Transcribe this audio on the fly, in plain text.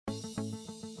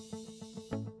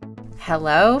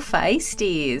Hello,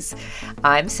 Feisties!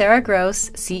 I'm Sarah Gross,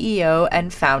 CEO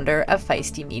and founder of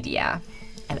Feisty Media,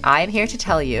 and I'm here to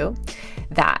tell you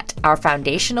that our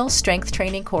foundational strength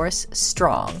training course,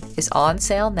 Strong, is on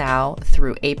sale now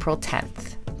through April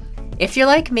 10th. If you're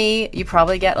like me, you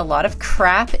probably get a lot of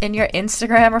crap in your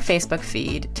Instagram or Facebook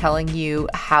feed telling you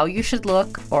how you should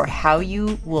look or how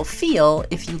you will feel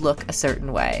if you look a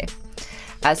certain way.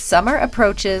 As summer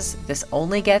approaches, this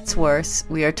only gets worse.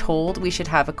 We are told we should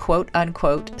have a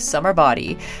quote-unquote summer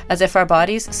body, as if our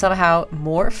bodies somehow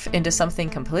morph into something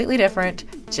completely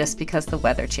different just because the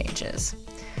weather changes.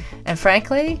 And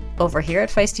frankly, over here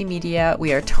at Feisty Media,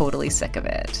 we are totally sick of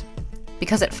it.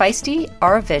 Because at Feisty,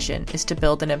 our vision is to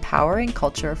build an empowering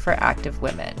culture for active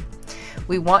women.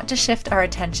 We want to shift our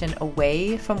attention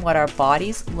away from what our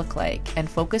bodies look like and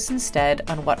focus instead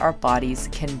on what our bodies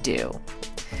can do.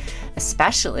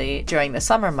 Especially during the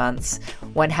summer months,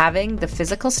 when having the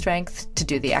physical strength to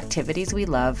do the activities we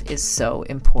love is so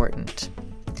important.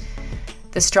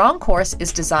 The Strong course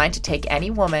is designed to take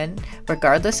any woman,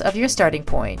 regardless of your starting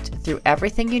point, through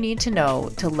everything you need to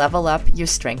know to level up your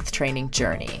strength training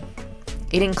journey.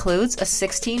 It includes a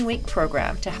 16-week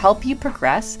program to help you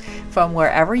progress from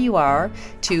wherever you are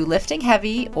to lifting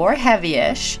heavy or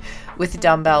heavy-ish with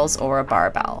dumbbells or a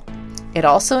barbell. It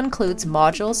also includes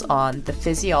modules on the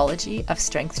physiology of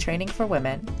strength training for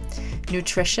women,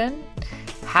 nutrition,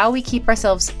 how we keep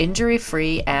ourselves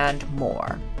injury-free, and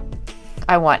more.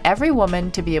 I want every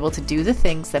woman to be able to do the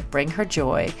things that bring her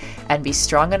joy and be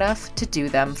strong enough to do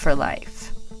them for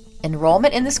life.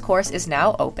 Enrollment in this course is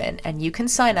now open, and you can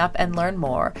sign up and learn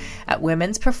more at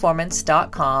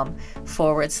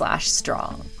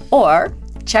womensperformance.com/strong, or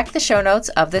check the show notes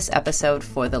of this episode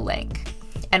for the link.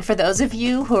 And for those of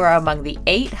you who are among the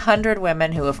 800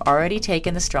 women who have already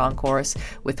taken the Strong course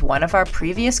with one of our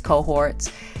previous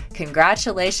cohorts,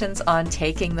 congratulations on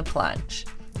taking the plunge.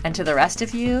 And to the rest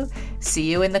of you, see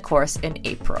you in the course in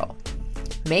April.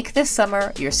 Make this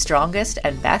summer your strongest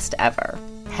and best ever.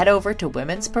 Head over to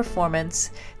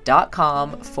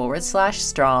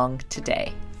womensperformance.com/strong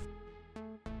today.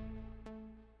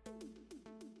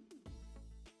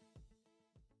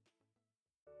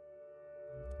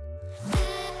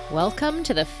 Welcome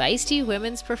to the Feisty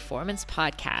Women's Performance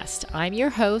Podcast. I'm your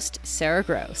host, Sarah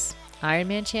Gross,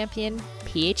 Ironman champion,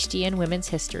 PhD in women's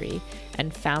history,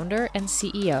 and founder and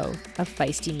CEO of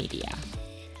Feisty Media.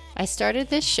 I started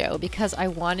this show because I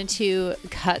wanted to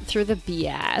cut through the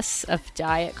BS of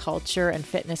diet culture and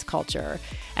fitness culture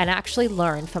and actually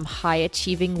learn from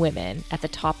high-achieving women at the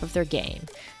top of their game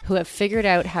who have figured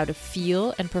out how to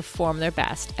feel and perform their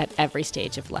best at every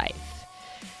stage of life.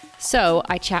 So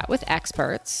I chat with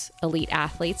experts, elite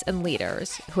athletes, and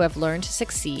leaders who have learned to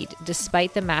succeed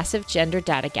despite the massive gender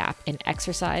data gap in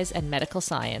exercise and medical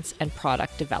science and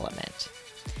product development.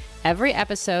 Every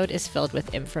episode is filled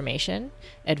with information,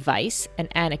 advice, and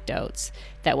anecdotes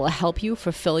that will help you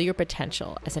fulfill your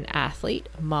potential as an athlete,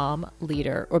 mom,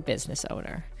 leader, or business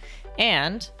owner.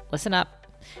 And listen up.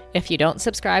 If you don't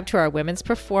subscribe to our Women's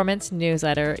Performance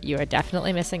newsletter, you are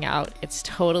definitely missing out. It's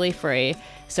totally free.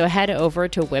 So head over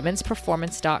to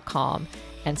womensperformance.com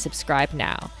and subscribe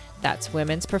now. That's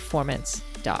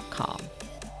womensperformance.com.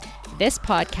 This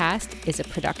podcast is a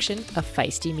production of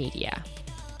Feisty Media.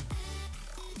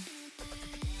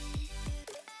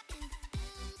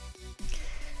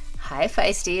 Hi,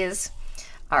 Feisties.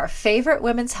 Our favorite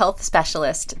women's health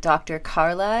specialist, Dr.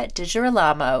 Carla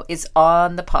DiGirolamo, is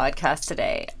on the podcast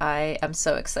today. I am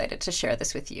so excited to share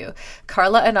this with you.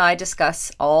 Carla and I discuss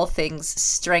all things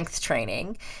strength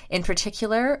training, in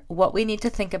particular, what we need to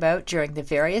think about during the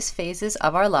various phases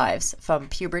of our lives, from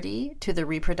puberty to the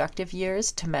reproductive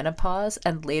years to menopause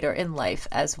and later in life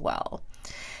as well.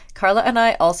 Carla and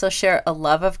I also share a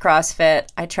love of CrossFit.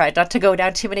 I tried not to go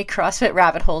down too many CrossFit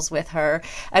rabbit holes with her,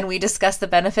 and we discuss the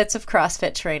benefits of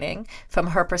CrossFit training from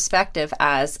her perspective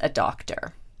as a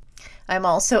doctor. I'm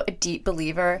also a deep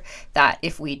believer that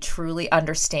if we truly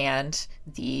understand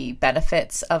the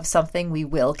benefits of something, we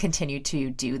will continue to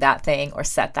do that thing or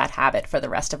set that habit for the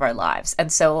rest of our lives.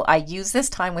 And so I use this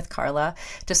time with Carla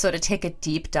to sort of take a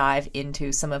deep dive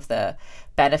into some of the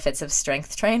benefits of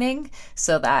strength training,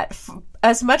 so that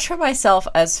as much for myself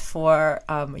as for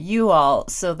you all,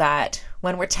 so that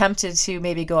when we're tempted to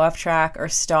maybe go off track or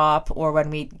stop, or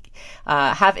when we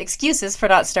have excuses for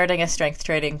not starting a strength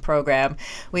training program,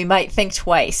 we might think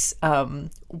twice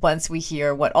once we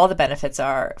hear what all the benefits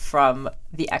are from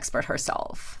the expert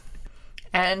herself.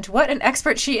 And what an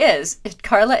expert she is.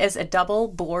 Carla is a double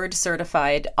board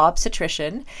certified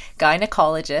obstetrician,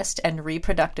 gynecologist, and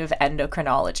reproductive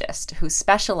endocrinologist who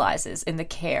specializes in the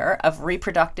care of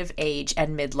reproductive age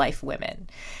and midlife women.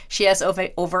 She has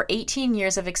over 18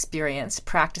 years of experience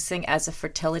practicing as a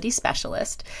fertility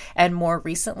specialist and more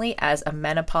recently as a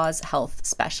menopause health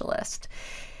specialist.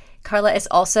 Carla is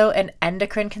also an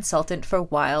endocrine consultant for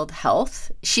Wild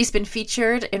Health. She's been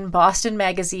featured in Boston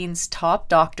Magazine's top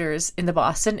doctors in the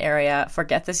Boston area for,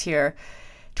 get this here,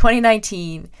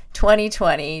 2019,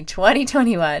 2020,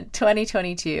 2021,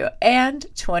 2022, and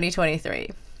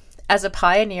 2023. As a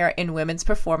pioneer in women's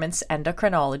performance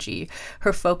endocrinology,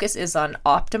 her focus is on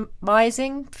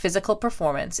optimizing physical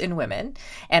performance in women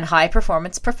and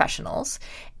high-performance professionals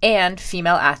and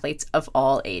female athletes of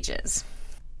all ages.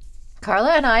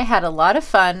 Carla and I had a lot of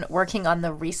fun working on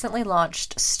the recently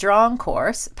launched Strong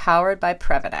course powered by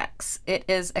Previnex. It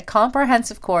is a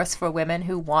comprehensive course for women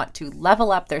who want to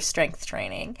level up their strength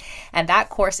training, and that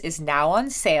course is now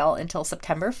on sale until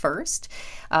September 1st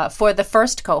for the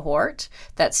first cohort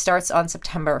that starts on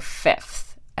September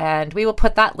 5th. And we will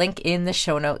put that link in the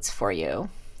show notes for you.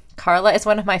 Carla is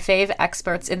one of my fave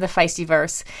experts in the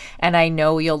Feistiverse, and I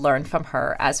know you'll learn from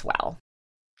her as well.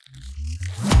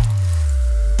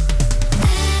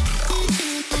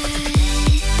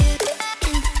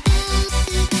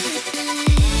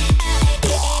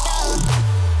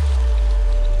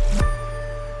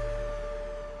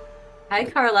 Hi,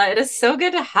 Carla. It is so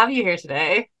good to have you here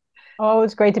today. Oh,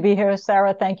 it's great to be here,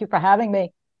 Sarah. Thank you for having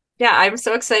me. Yeah, I'm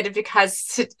so excited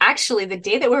because actually the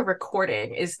day that we're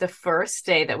recording is the first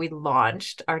day that we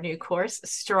launched our new course,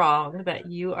 Strong,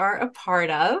 that you are a part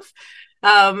of.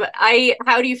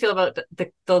 How do you feel about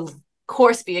the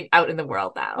course being out in the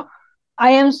world now?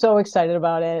 I am so excited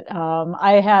about it.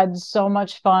 I had so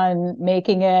much fun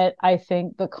making it. I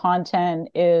think the content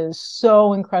is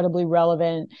so incredibly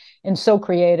relevant and so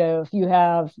creative. You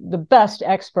have the best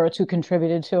experts who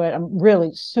contributed to it. I'm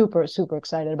really super, super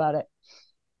excited about it.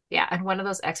 Yeah, and one of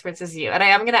those experts is you. And I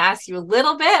am going to ask you a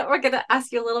little bit. We're going to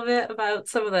ask you a little bit about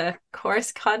some of the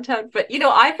course content. But,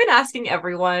 I've been asking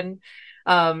everyone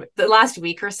the last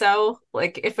week or so,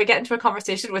 like if I get into a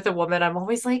conversation with a woman, I'm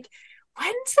always like,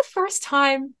 when's the first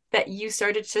time that you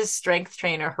started to strength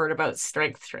train or heard about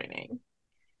strength training?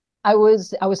 I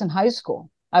was in high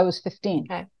school. I was 15.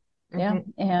 Okay. Mm-hmm. Yeah.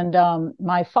 And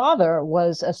my father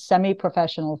was a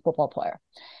semi-professional football player.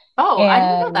 Oh, I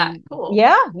didn't know that. Cool.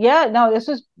 Yeah. No, this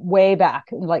was way back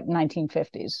in like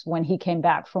 1950s when he came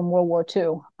back from World War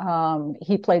II.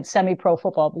 He played semi-pro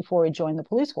football before he joined the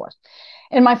police force.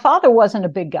 And my father wasn't a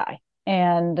big guy.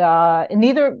 And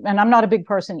I'm not a big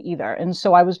person either. And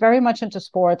so I was very much into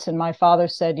sports. And my father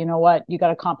said, you know what, you got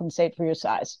to compensate for your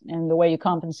size. And the way you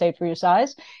compensate for your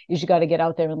size is you got to get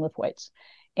out there and lift weights.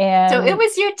 And so it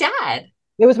was your dad.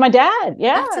 It was my dad.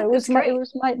 Yeah, it was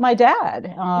my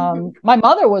dad. My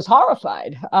mother was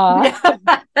horrified,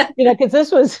 because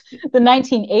this was the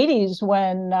 1980s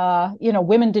when,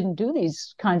 women didn't do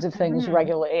these kinds of things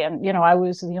regularly. And, I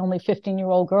was the only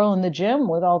 15-year-old girl in the gym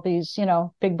with all these,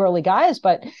 big burly guys.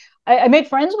 But I made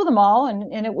friends with them all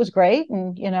and it was great.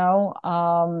 And,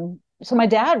 so my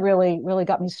dad really, really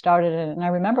got me started in it. And I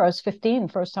remember I was 15,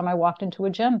 first time I walked into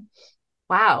a gym.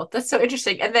 Wow, that's so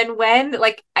interesting. And then when,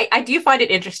 I do find it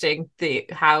interesting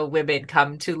how women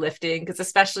come to lifting, because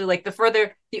especially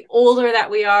the older that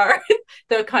we are,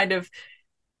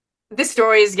 the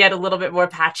stories get a little bit more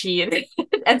patchy, and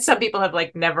and some people have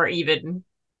never even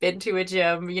been to a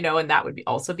gym, and that would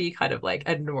also be kind of like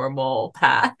a normal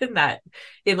path in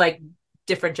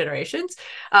different generations.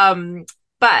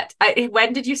 But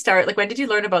when did you start? When did you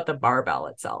learn about the barbell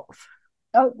itself?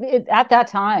 Oh, at that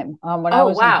time, when I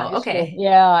was in high school. Okay.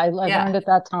 Yeah, I learned at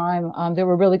that time. There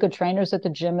were really good trainers at the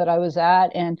gym that I was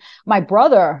at. And my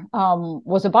brother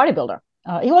was a bodybuilder.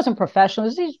 He wasn't professional,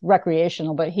 he's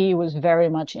recreational, but he was very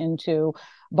much into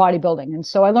bodybuilding. And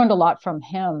so I learned a lot from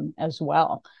him as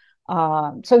well.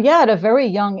 At a very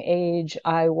young age,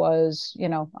 I was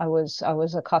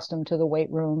accustomed to the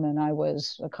weight room, and I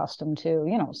was accustomed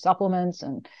to, supplements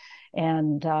and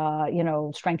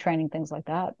strength training, things like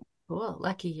that. Cool,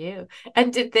 lucky you.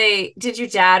 And did your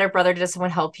dad or brother, did someone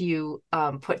help you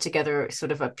put together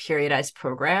sort of a periodized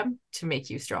program to make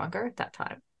you stronger at that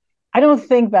time? I don't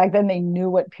think back then they knew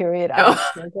what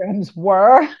periodized programs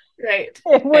were. Right.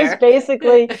 It was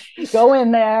basically go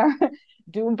in there,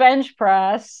 do a bench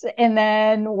press, and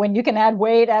then when you can add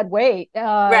weight,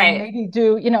 Right. maybe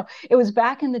do, it was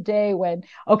back in the day when,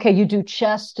 okay, you do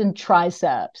chest and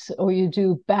triceps, or you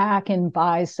do back and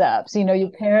biceps,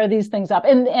 you pair these things up,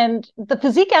 and the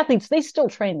physique athletes, they still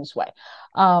train this way.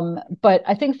 But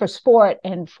I think for sport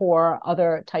and for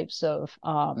other types of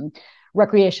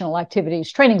recreational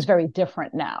activities, training is very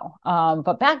different now.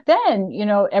 But back then,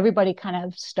 everybody kind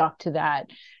of stuck to that,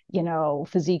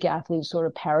 physique athlete sort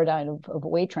of paradigm of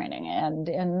weight training.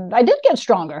 And I did get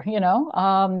stronger,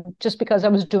 just because I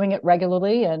was doing it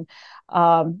regularly. And,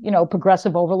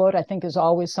 progressive overload, I think, is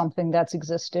always something that's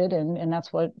existed. And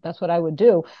that's what I would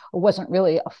do. It wasn't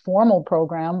really a formal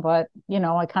program, but,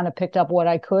 I kind of picked up what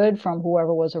I could from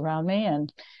whoever was around me.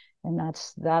 And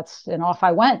and off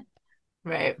I went.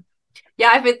 Right. Yeah,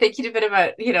 I've been thinking a bit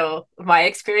about, my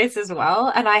experience as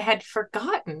well. And I had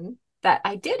forgotten that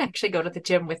I did actually go to the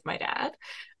gym with my dad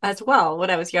as well when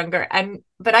I was younger.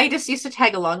 But I just used to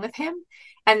tag along with him.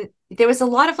 And there was a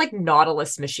lot of like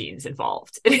Nautilus machines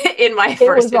involved in my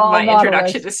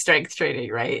introduction to strength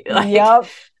training, right? Like yep,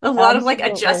 a lot of like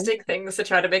adjusting things to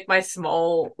try to make my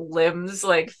small limbs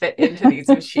like fit into these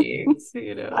machines,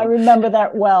 I remember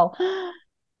that well.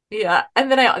 Yeah. And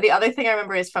then the other thing I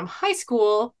remember is from high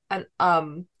school, and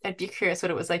I'd be curious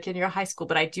what it was like in your high school,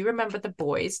 but I do remember the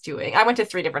boys I went to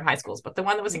 3 different high schools, but the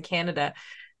one that was in Canada,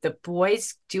 the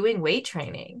boys doing weight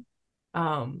training.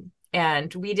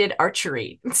 And we did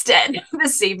archery instead, the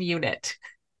same unit.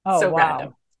 Oh, so wow.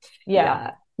 Random.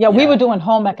 Yeah, we were doing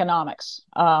home economics.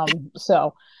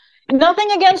 So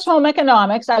nothing against home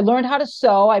economics. I learned how to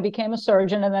sew. I became a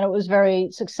surgeon, and then it was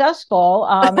very successful.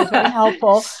 It was very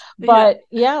helpful. But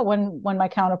when my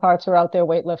counterparts were out there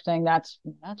weightlifting, that's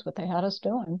what they had us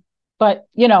doing. But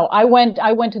I went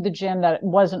to the gym that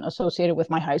wasn't associated with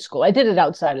my high school. I did it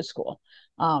outside of school.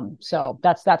 So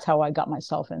that's how I got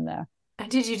myself in there. And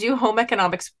did you do home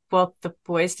economics while the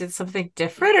boys did something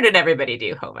different, or did everybody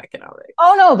do home economics?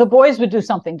 Oh no, the boys would do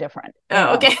something different.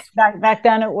 Okay. Back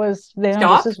then it was,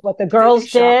 this is what the girls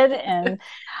did. And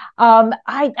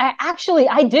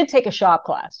I did take a shop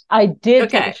class.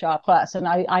 And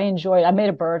I enjoyed. I made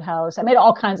a birdhouse. I made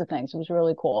all kinds of things. It was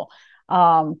really cool.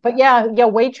 But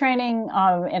weight training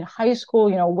in high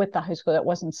school, with the high school, that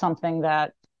wasn't something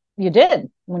that you did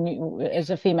when you as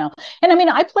a female. And I mean,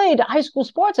 I played high school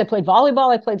sports. I played volleyball,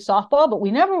 I played softball, but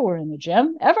we never were in the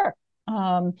gym ever.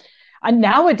 And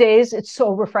nowadays it's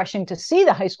so refreshing to see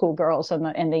the high school girls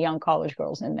and the young college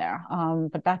girls in there.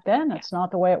 But back then it's not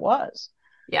the way it was.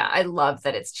 Yeah, I love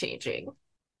that it's changing.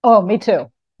 Oh, me too.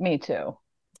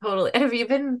 Totally. And have you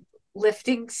been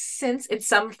lifting since, in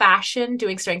some fashion,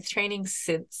 doing strength training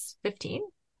since 15?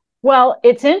 Well,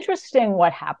 it's interesting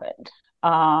what happened.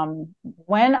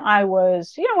 When I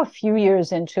was, a few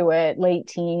years into it, late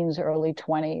teens, early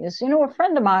 20s, a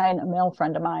friend of mine, a male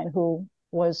friend of mine who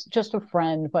was just a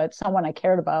friend, but someone I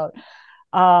cared about,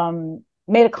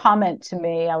 made a comment to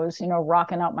me. I was,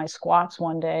 rocking out my squats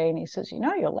one day, and he says,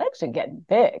 your legs are getting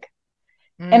big.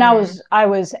 And I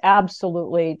was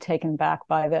absolutely taken back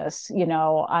by this.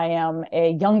 I am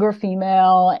a younger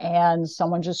female, and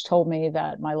someone just told me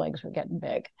that my legs were getting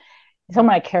big.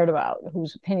 Someone I cared about,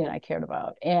 whose opinion I cared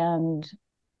about. And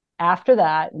after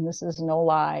that, and this is no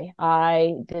lie,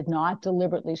 I did not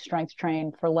deliberately strength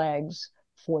train for legs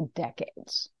for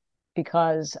decades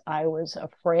because I was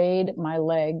afraid my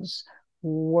legs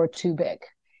were too big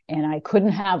and I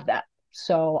couldn't have that.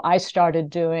 So I started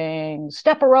doing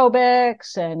step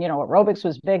aerobics, and, aerobics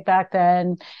was big back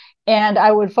then. And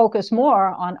I would focus more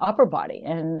on upper body.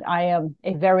 And I am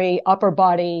a very upper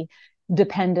body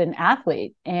dependent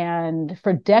athlete. And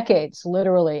for decades,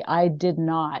 literally, I did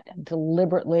not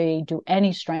deliberately do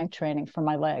any strength training for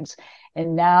my legs.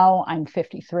 And now I'm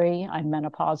 53, I'm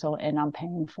menopausal, and I'm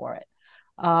paying for it.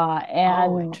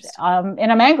 And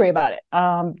I'm angry about it,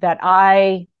 that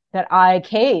I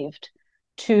caved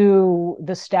to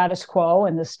the status quo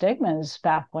and the stigmas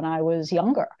back when I was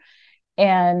younger.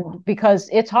 And because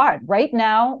it's hard. Right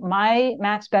now, my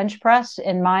max bench press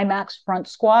and my max front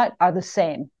squat are the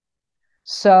same.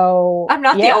 So I'm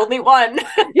not the only one.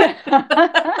 Yeah.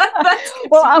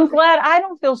 Well, I'm glad I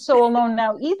don't feel so alone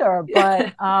now either.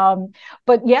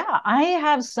 But yeah, I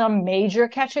have some major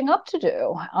catching up to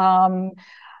do.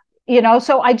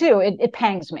 So I do. It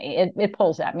pangs me. It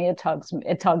pulls at me. It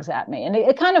tugs at me, and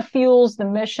it kind of fuels the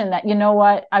mission that,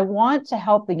 what, I want to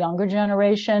help the younger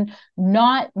generation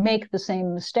not make the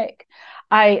same mistake.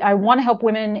 I want to help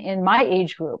women in my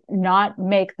age group not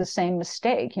make the same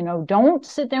mistake. Don't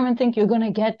sit there and think you're going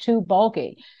to get too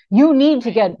bulky. You need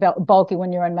to get bulky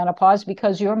when you're in menopause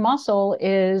because your muscle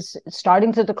is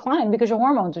starting to decline because your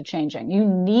hormones are changing. You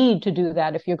need to do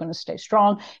that if you're going to stay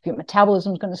strong, if your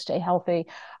metabolism is going to stay healthy,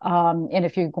 and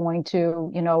if you're going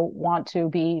to, want to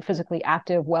be physically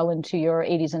active well into your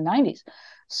 80s and 90s.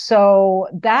 So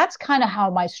that's kind of how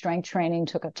my strength training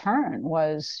took a turn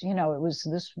was, it was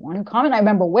this one comment. I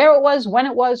remember where it was, when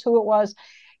it was, who it was,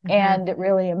 and it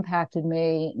really impacted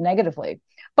me negatively.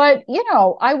 But,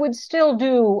 I would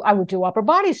do upper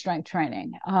body strength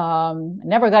training.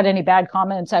 Never got any bad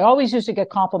comments. I always used to get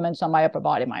compliments on my upper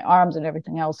body, my arms and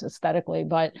everything else aesthetically.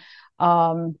 But,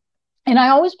 and I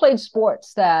always played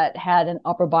sports that had an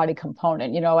upper body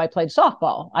component. I played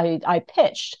softball. I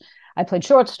pitched. I played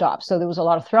shortstop, so there was a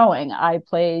lot of throwing. I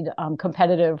played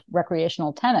competitive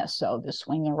recreational tennis, so the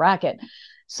swing and racket.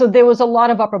 So there was a lot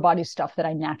of upper body stuff that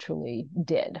I naturally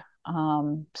did.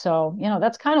 So,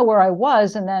 that's kind of where I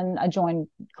was. And then I joined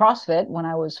CrossFit when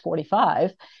I was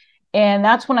 45. And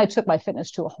that's when I took my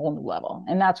fitness to a whole new level.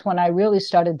 And that's when I really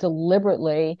started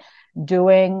deliberately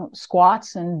doing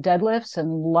squats and deadlifts and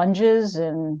lunges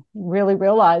and really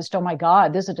realized, oh my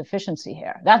God, there's a deficiency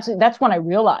here. That's when I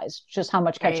realized just how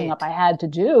much catching up I had to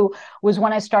do was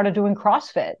when I started doing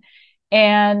CrossFit.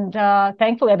 And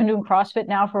thankfully, I've been doing CrossFit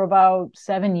now for about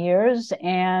 7 years.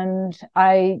 And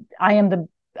I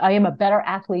am a better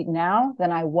athlete now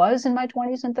than I was in my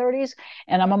 20s and 30s.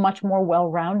 And I'm a much more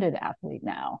well-rounded athlete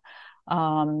now.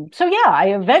 So yeah,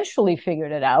 I eventually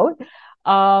figured it out.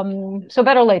 So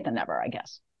better late than never, I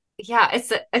guess. Yeah,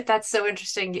 that's so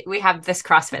interesting. We have this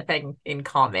CrossFit thing in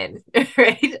common,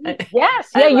 right? Yes.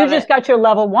 Yeah, you just got your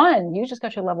level 1. You just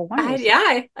got your level 1.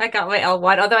 I got my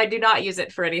L1, although I do not use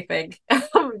it for anything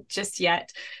just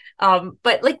yet.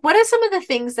 But like, what are some of the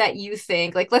things that you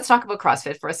think, like, let's talk about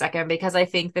CrossFit for a second, because I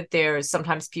think that there's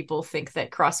sometimes people think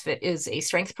that CrossFit is a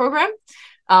strength program,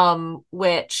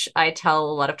 which I tell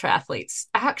a lot of triathletes,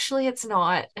 actually, it's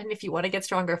not. And if you want to get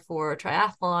stronger for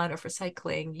triathlon or for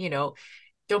cycling,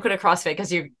 don't go to CrossFit because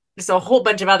there's a whole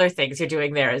bunch of other things you're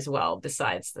doing there as well,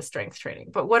 besides the strength training.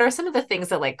 But what are some of the things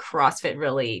that like CrossFit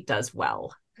really does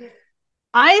well?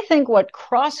 I think what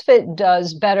CrossFit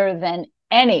does better than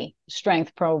any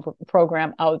strength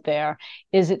program out there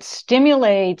is it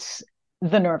stimulates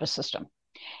the nervous system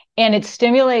and it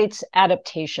stimulates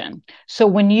adaptation. So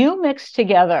when you mix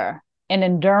together an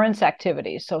endurance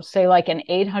activity, so say like an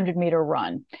 800-meter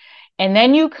run, and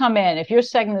then you come in, if your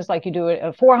segment is like you do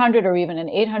a 400 or even an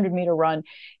 800-meter run,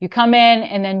 you come in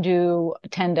and then do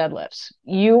 10 deadlifts.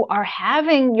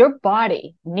 Your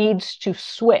body needs to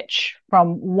switch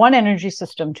from one energy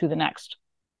system to the next.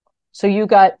 So you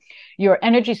got your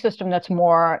energy system that's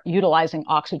more utilizing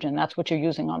oxygen. That's what you're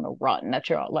using on the run. That's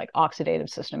your like oxidative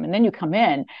system. And then you come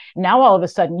in. Now all of a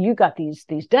sudden you got these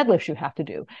deadlifts you have to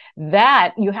do.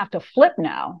 That you have to flip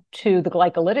now to the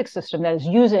glycolytic system that is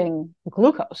using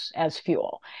glucose as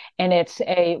fuel. And it's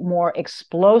a more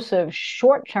explosive,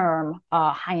 short-term,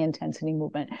 high-intensity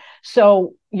movement.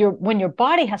 So when your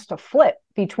body has to flip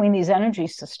between these energy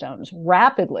systems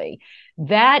rapidly,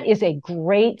 that is a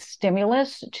great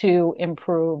stimulus to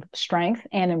improve strength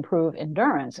and improve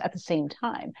endurance at the same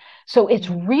time. So it's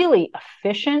really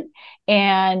efficient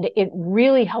and it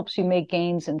really helps you make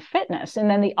gains in fitness. And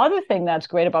then the other thing that's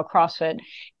great about CrossFit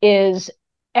is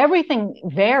everything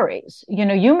varies.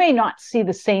 You may not see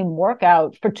the same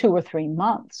workout for 2 or 3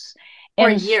 months. Or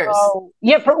years.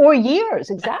 Or years,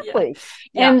 exactly.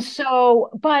 Yeah. And so,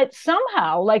 but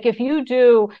somehow, like if you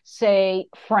do, say,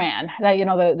 Fran, that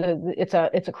it's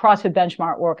a CrossFit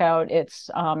benchmark workout. It's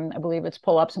I believe it's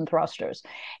pull-ups and thrusters,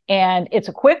 and it's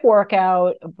a quick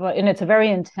workout, and it's a very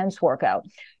intense workout.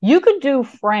 You could do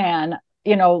Fran,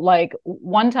 like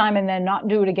one time and then not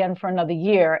do it again for another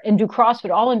year and do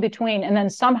CrossFit all in between. And then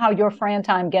somehow your Fran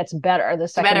time gets better the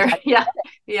second time. Yeah.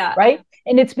 Yeah. Right.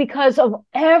 And it's because of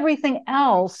everything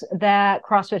else that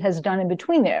CrossFit has done in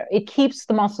between there. It keeps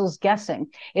the muscles guessing.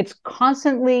 It's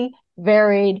constantly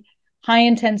varied high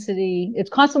intensity. It's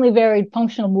constantly varied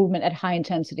functional movement at high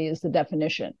intensity is the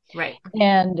definition. Right.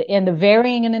 And the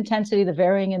varying in intensity, the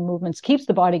varying in movements keeps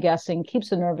the body guessing, keeps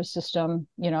the nervous system,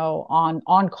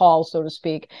 on call, so to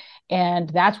speak. And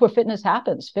that's where fitness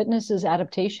happens. Fitness is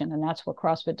adaptation. And that's what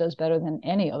CrossFit does better than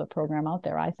any other program out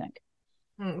there, I think.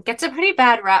 Gets a pretty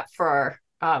bad rap for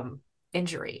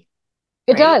injury.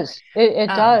 It does. It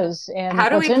does. And how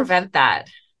do we prevent that?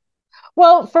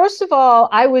 Well, first of all,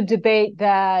 I would debate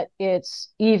that it's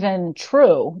even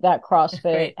true that CrossFit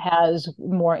Right. has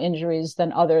more injuries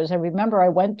than others. I remember I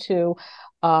went to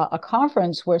a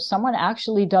conference where someone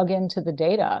actually dug into the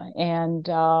data, and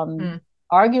Hmm.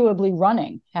 arguably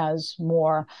running has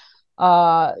more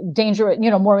danger,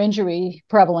 more injury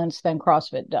prevalence than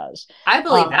CrossFit does. I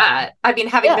believe Uh, that. I mean,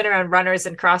 having yeah, been around runners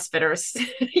and CrossFitters,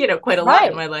 quite a lot in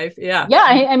right. my life. Yeah. Yeah,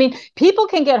 I mean, people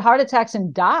can get heart attacks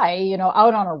and die,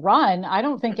 out on a run. I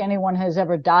don't think Mhm. anyone has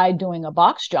ever died doing a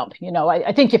box jump.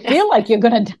 I think you feel like you're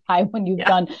going to die when you've Yeah.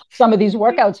 done some of these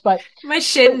workouts, My but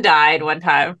shin died one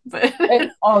time, but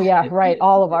oh yeah, right.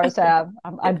 All of ours have.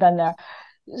 I've been there.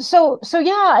 So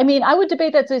yeah, I mean, I would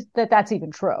debate that's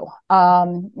even true.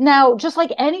 Now, just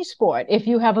like any sport, if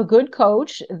you have a good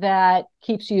coach that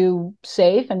keeps you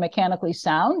safe and mechanically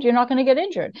sound, you're not going to get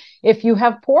injured. If you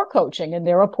have poor coaching, and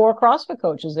there are poor CrossFit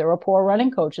coaches, there are poor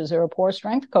running coaches, there are poor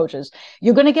strength coaches,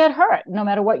 you're going to get hurt no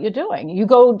matter what you're doing. You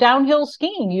go downhill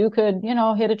skiing, you could,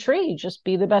 hit a tree, just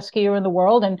be the best skier in the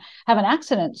world and have an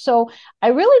accident. So I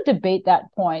really debate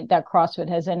that point that CrossFit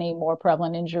has any more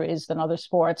prevalent injuries than other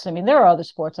sports. I mean, there are other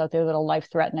sports out there that are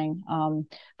life-threatening,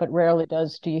 but rarely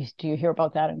does do you hear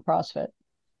about that in CrossFit?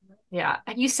 yeah.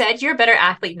 And you said you're a better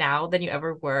athlete now than you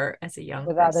ever were as a young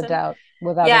Without a person. doubt,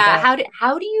 without a Yeah. doubt.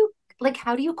 How do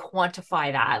you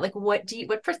quantify that? Like what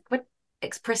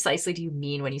precisely do you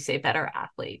mean when you say better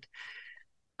athlete?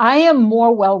 I am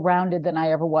more well-rounded than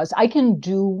I ever was. I can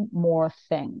do more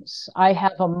things. I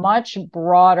have a much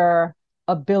broader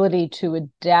ability to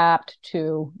adapt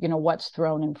to, what's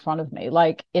thrown in front of me.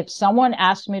 Like if someone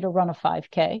asked me to run a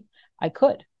 5K, I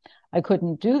could. I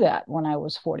couldn't do that when I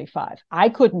was 45. I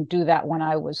couldn't do that when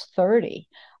I was 30.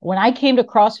 When I came to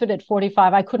CrossFit at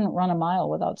 45, I couldn't run a mile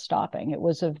without stopping. It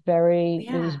was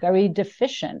very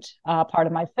deficient part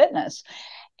of my fitness.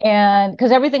 And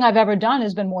because everything I've ever done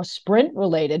has been more sprint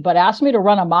related, but ask me to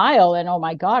run a mile and oh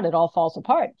my God, it all falls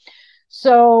apart.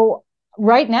 So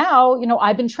right now,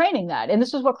 I've been training that. And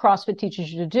this is what CrossFit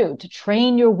teaches you to do, to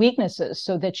train your weaknesses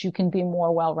so that you can be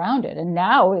more well-rounded. And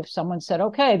now if someone said,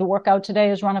 okay, the workout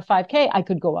today is run a 5K, I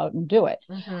could go out and do it.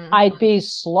 Hmm. I'd be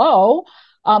slow,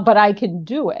 but I can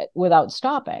do it without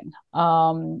stopping.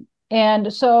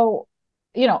 And so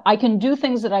I can do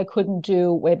things that I couldn't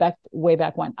do way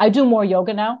back when. I do more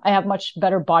yoga now. I have much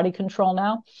better body control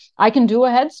now. I can do a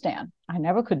headstand. I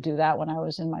never could do that when I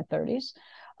was in my 30s.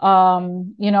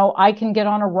 I can get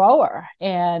on a rower,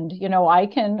 and I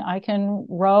can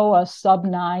row a sub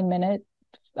 9 minute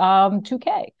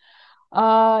 2K.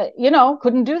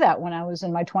 Couldn't do that when I was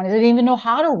in my 20s. I didn't even know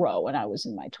how to row when I was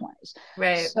in my 20s.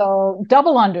 Right. So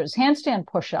double unders, handstand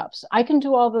push-ups, I can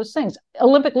do all those things.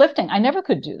 Olympic lifting, I never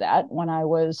could do that when I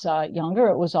was younger.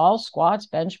 It was all squats,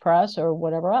 bench press, or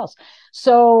whatever else.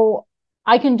 So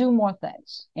I can do more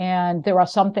things. And there are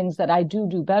some things that I do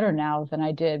better now than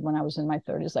I did when I was in my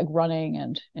 30s, like running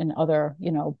and other,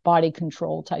 body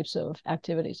control types of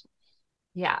activities.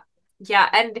 Yeah. Yeah.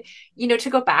 And to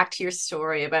go back to your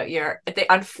story about your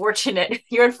unfortunate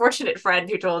friend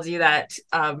who told you that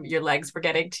your legs were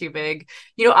getting too big.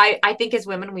 I think as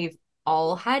women we've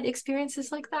all had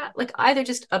experiences like that. Like either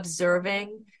just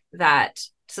observing that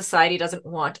society doesn't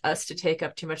want us to take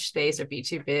up too much space or be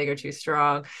too big or too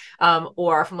strong,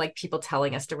 or from like people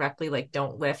telling us directly, like,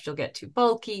 don't lift, you'll get too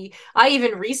bulky. I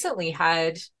even recently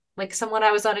had like someone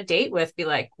I was on a date with be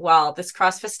like, well, this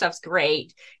CrossFit stuff's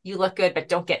great. You look good, but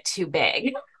don't get too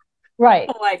big. Right.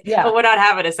 I'm like, Yeah. oh, we're not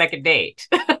having a second date,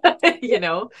 Yeah. you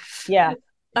know? Yeah.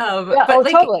 Yeah. But Oh,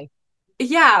 like, totally.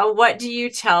 yeah, what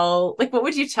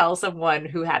would you tell someone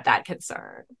who had that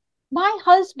concern? My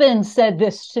husband said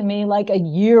this to me like a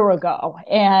year ago.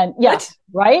 And What? yes,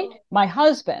 right? My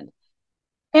husband.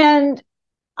 And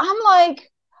I'm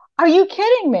like, are you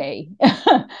kidding me?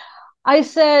 I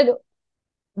said,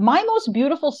 my most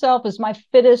beautiful self is my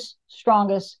fittest,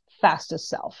 strongest, fastest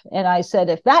self. And I said,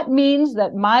 if that means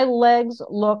that my legs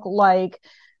look like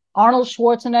Arnold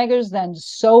Schwarzenegger's, then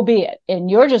so be it. And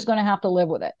you're just going to have to live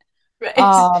with it. Right.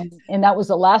 And that was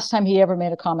the last time he ever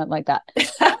made a comment like that.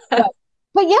 But,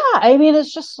 but yeah, I mean,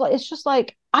 it's just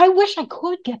like I wish I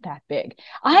could get that big.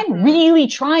 I'm Hmm. really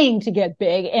trying to get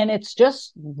big, and it's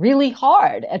just really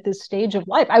hard at this stage of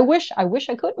life. I wish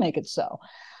I could make it so,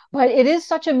 but it is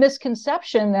such a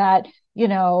misconception that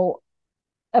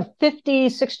a 50,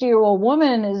 60-year-old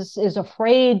woman is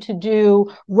afraid to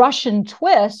do Russian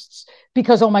twists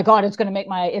because, oh my God, it's going to make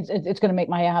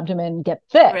my abdomen get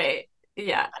thick. Right.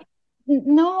 Yeah.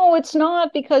 No, it's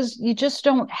not, because you just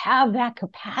don't have that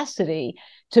capacity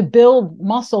to build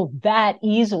muscle that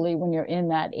easily when you're in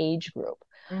that age group.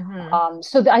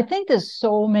 I think there's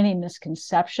so many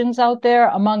misconceptions out there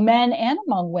among men and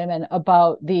among women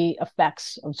about the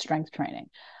effects of strength training,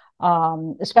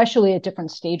 especially at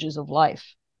different stages of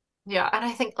life. Yeah, and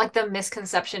I think like the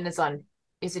misconception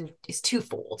is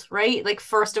twofold, right? Like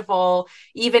first of all,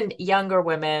 even younger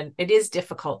women, it is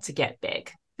difficult to get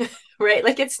big. Right?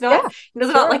 Like it's not,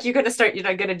 not like you're going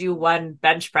to do one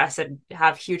bench press and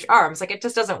have huge arms. Like it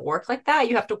just doesn't work like that.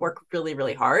 You have to work really,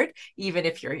 really hard, even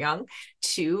if you're young,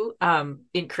 to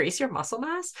increase your muscle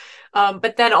mass.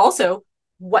 But then also,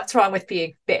 what's wrong with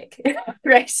being big?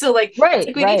 Right? So like,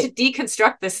 we need to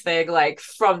deconstruct this thing like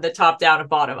from the top down and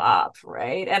bottom up,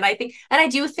 right? And I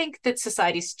do think that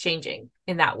society's changing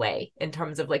in that way, in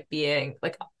terms of like being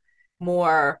like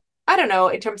more, I don't know,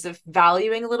 in terms of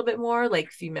valuing a little bit more like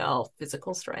female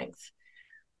physical strength.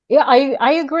 Yeah,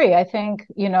 I agree. I think,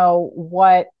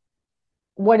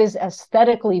 what is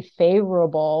aesthetically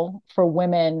favorable for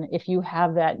women, if you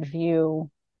have that view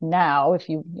now, if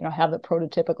you have the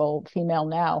prototypical female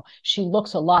now, she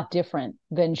looks a lot different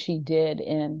than she did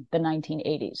in the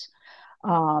 1980s.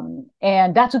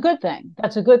 And that's a good thing.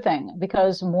 That's a good thing,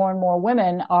 because more and more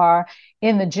women are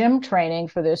in the gym training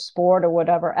for this sport or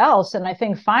whatever else. And I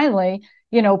think finally,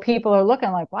 people are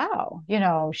looking like, wow, she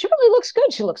really looks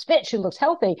good. She looks fit. She looks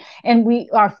healthy. And we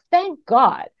are, thank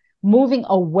God, moving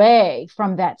away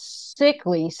from that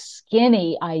sickly,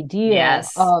 skinny idea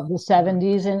of the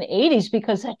 70s and 80s,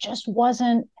 because that just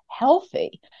wasn't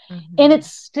healthy. And it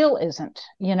still isn't.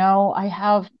 I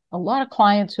have a lot of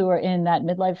clients who are in that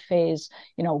midlife phase,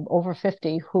 over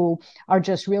 50, who are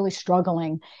just really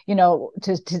struggling,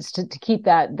 to keep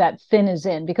that thin as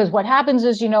in, because what happens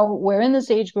is, we're in this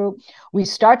age group, we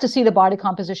start to see the body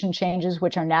composition changes,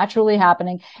 which are naturally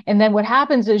happening. And then what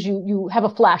happens is you have a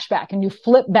flashback and you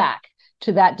flip back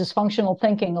to that dysfunctional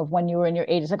thinking of when you were in your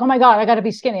 80s, like, oh my God, I got to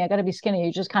be skinny. I got to be skinny.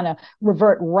 You just kind of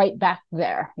revert right back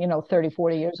there, 30,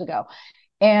 40 years ago.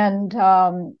 And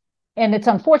it's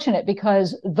unfortunate,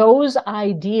 because those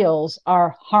ideals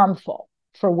are harmful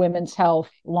for women's health,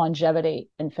 longevity,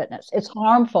 and fitness. It's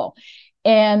harmful.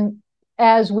 And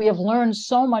as we have learned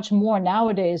so much more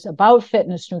nowadays about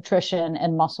fitness, nutrition,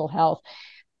 and muscle health,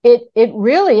 it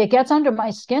really gets under my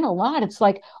skin a lot. It's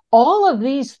like all of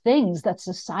these things that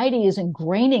society is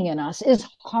ingraining in us is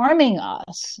harming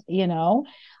us,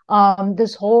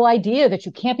 this whole idea that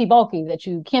you can't be bulky, that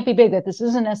you can't be big, that this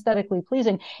isn't aesthetically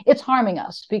pleasing, it's harming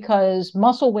us, because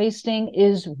muscle wasting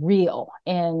is real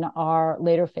in our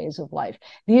later phase of life.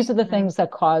 These are the things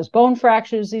that cause bone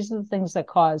fractures. These are the things that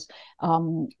cause,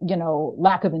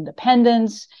 lack of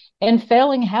independence and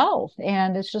failing health.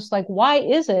 And it's just like, why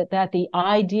is it that the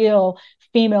ideal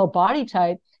female body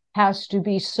type has to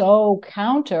be so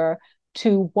counter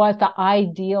to what the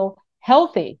ideal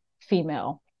healthy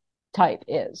female type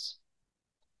is?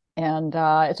 And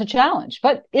it's a challenge,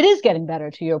 but it is getting better.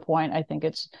 To your point, I think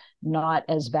it's not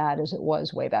as bad as it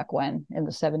was way back when, in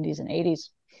the 70s and 80s.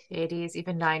 80s,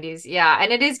 even 90s. Yeah.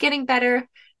 And it is getting better.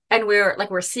 And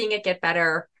we're seeing it get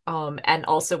better. And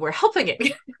also we're helping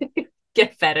it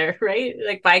get better, right?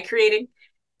 Like by creating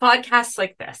podcasts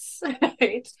like this,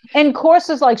 right? And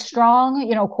courses like Strong,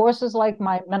 courses like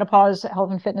my menopause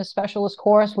health and fitness specialist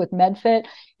course with MedFit,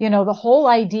 the whole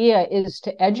idea is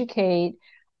to educate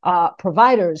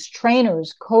providers,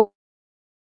 trainers, coaches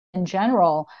in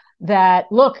general,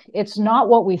 that look, it's not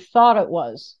what we thought it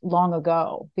was long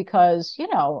ago. Because,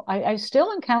 I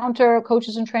still encounter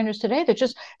coaches and trainers today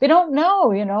that they don't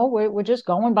know, we're just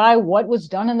going by what was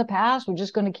done in the past. We're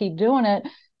just going to keep doing it.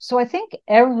 So I think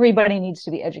everybody needs to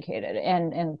be educated,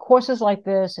 and courses like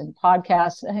this and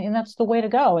podcasts, and that's the way to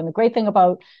go. And the great thing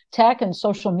about tech and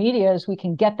social media is we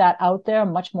can get that out there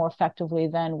much more effectively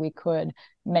than we could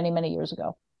many, many years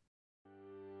ago.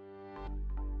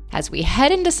 As we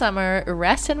head into summer,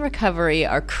 rest and recovery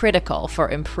are critical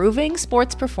for improving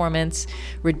sports performance,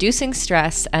 reducing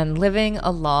stress, and living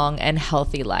a long and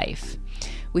healthy life.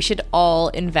 We should all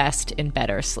invest in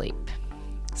better sleep.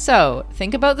 So,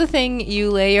 think about the thing you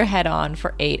lay your head on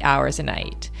for 8 hours a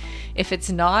night. If it's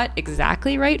not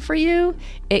exactly right for you,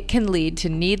 it can lead to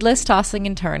needless tossing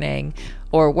and turning,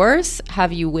 or worse,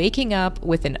 have you waking up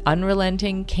with an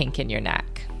unrelenting kink in your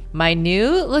neck. My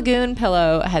new Lagoon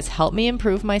pillow has helped me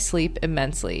improve my sleep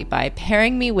immensely by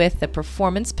pairing me with the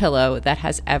performance pillow that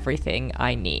has everything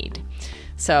I need.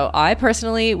 So I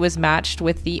personally was matched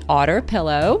with the Otter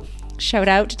pillow. Shout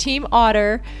out to Team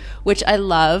Otter, which I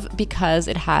love because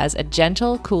it has a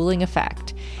gentle cooling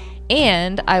effect.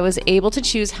 And I was able to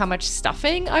choose how much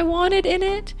stuffing I wanted in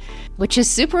it, which is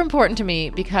super important to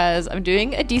me because I'm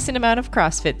doing a decent amount of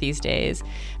CrossFit these days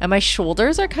and my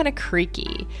shoulders are kind of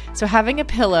creaky. So having a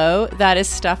pillow that is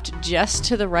stuffed just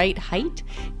to the right height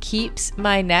keeps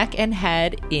my neck and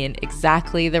head in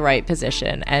exactly the right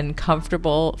position and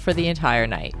comfortable for the entire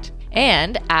night.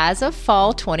 And as of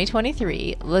fall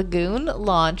 2023, Lagoon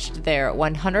launched their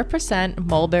 100%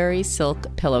 mulberry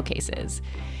silk pillowcases.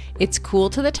 It's cool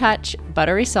to the touch,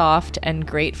 buttery soft, and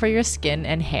great for your skin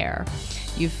and hair.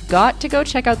 You've got to go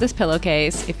check out this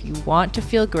pillowcase if you want to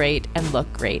feel great and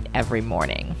look great every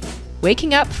morning.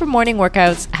 Waking up for morning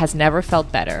workouts has never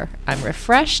felt better. I'm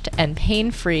refreshed and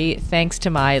pain-free thanks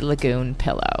to my Lagoon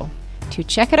pillow. To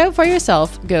check it out for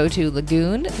yourself, go to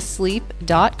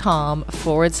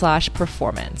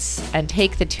lagoonsleep.com/performance and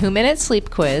take the 2-minute sleep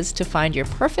quiz to find your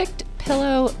perfect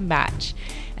pillow match.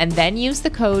 And then use the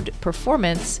code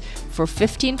PERFORMANCE for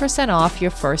 15% off your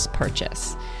first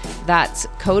purchase. That's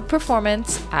code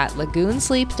PERFORMANCE at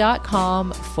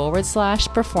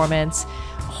lagoonsleep.com/performance,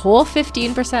 whole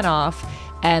 15% off,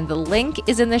 and the link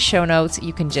is in the show notes.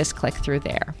 You can just click through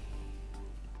there.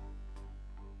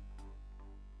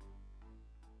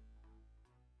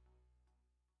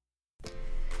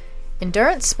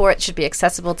 Endurance sports should be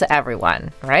accessible to everyone,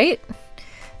 right?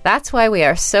 That's why we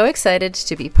are so excited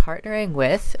to be partnering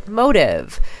with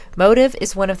Motive. Motive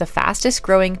is one of the fastest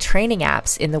growing training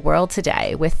apps in the world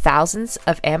today, with thousands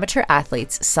of amateur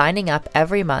athletes signing up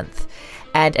every month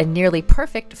and a nearly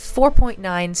perfect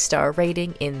 4.9 star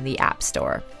rating in the App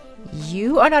Store.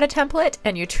 You are not a template,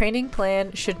 and your training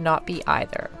plan should not be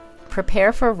either.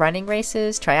 Prepare for running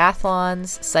races,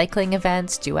 triathlons, cycling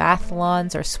events,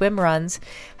 duathlons, or swim runs,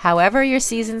 however your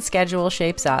season schedule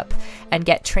shapes up, and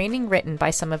get training written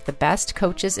by some of the best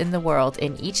coaches in the world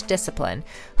in each discipline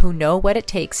who know what it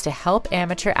takes to help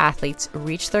amateur athletes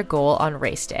reach their goal on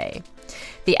race day.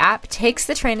 The app takes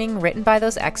the training written by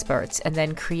those experts and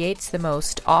then creates the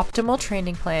most optimal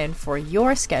training plan for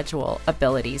your schedule,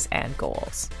 abilities, and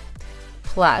goals.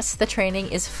 Plus, the training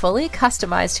is fully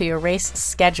customized to your race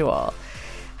schedule,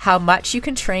 how much you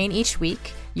can train each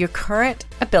week, your current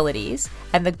abilities,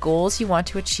 and the goals you want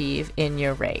to achieve in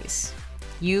your race.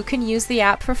 You can use the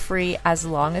app for free as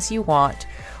long as you want,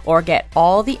 or get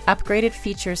all the upgraded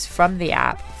features from the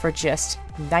app for just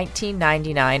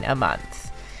 $19.99 a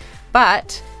month.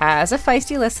 But as a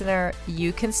Feisty listener,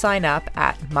 you can sign up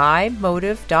at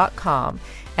mymotive.com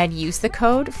and use the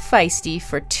code Feisty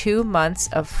for 2 months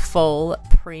of full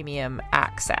premium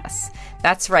access.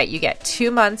 That's right, you get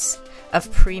 2 months of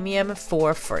premium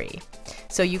for free.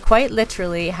 So you quite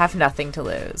literally have nothing to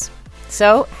lose.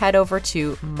 So head over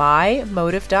to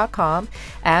mymotive.com,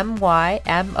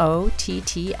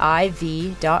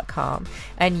 mymotiv.com,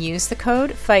 and use the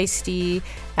code Feisty,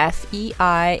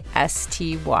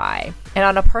 Feisty. And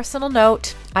on a personal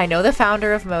note, I know the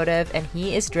founder of Motive, and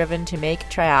he is driven to make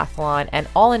triathlon and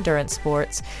all endurance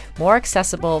sports more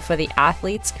accessible for the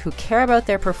athletes who care about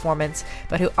their performance,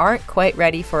 but who aren't quite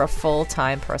ready for a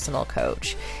full-time personal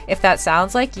coach. If that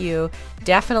sounds like you,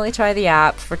 definitely try the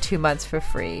app for 2 months for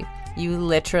free. You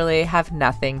literally have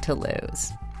nothing to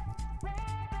lose.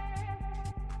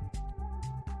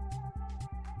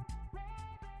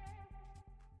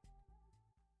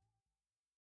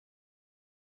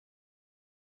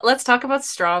 Let's talk about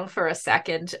strong for a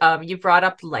second. You brought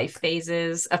up life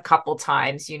phases a couple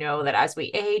times. You know that as we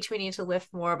age, we need to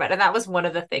lift more, and that was one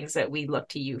of the things that we look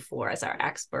to you for as our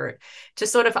expert, to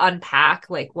sort of unpack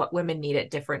like what women need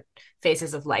at different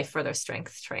phases of life for their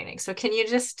strength training. So can you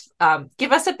just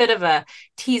give us a bit of a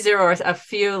teaser or a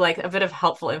few, like a bit of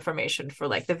helpful information for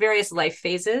like the various life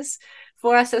phases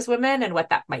for us as women and what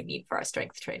that might mean for our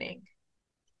strength training?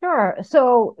 Sure.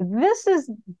 So this was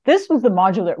the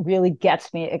module that really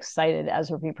gets me excited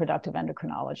as a reproductive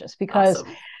endocrinologist because,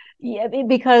 awesome.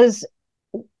 Because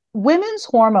women's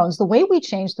hormones, the way we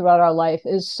change throughout our life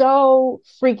is so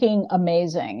freaking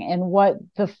amazing. And what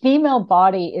the female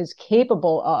body is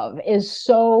capable of is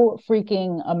so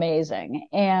freaking amazing.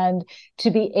 And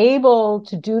to be able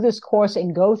to do this course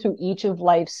and go through each of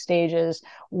life's stages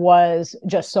was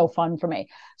just so fun for me.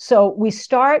 So we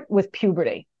start with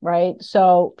puberty, right?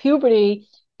 So puberty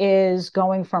is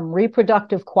going from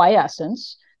reproductive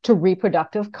quiescence to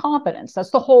reproductive competence. That's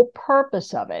the whole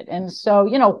purpose of it. And so,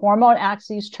 hormone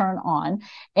axes turn on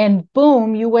and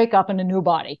boom, you wake up in a new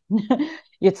body.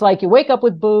 It's like you wake up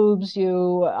with boobs,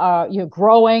 you're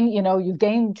growing, you've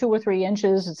gained 2 or 3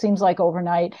 inches, it seems like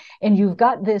overnight, and you've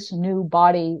got this new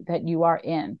body that you are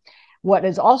in. What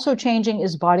is also changing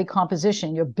is body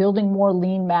composition. You're building more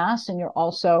lean mass and you're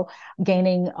also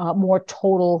gaining more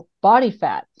total body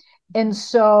fat. And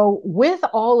so with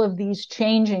all of these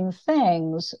changing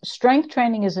things, strength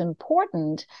training is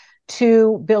important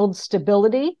to build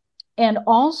stability. And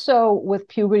also with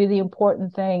puberty, the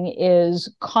important thing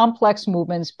is complex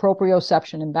movements,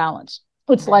 proprioception, and balance.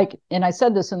 It's like, and I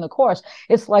said this in the course,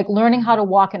 it's like learning how to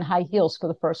walk in high heels for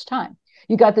the first time.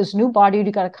 You got this new body,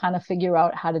 you got to kind of figure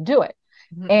out how to do it.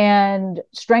 And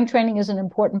strength training is an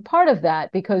important part of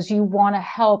that because you want to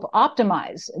help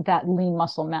optimize that lean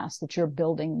muscle mass that you're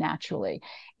building naturally.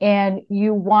 And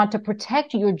you want to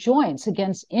protect your joints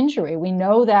against injury. We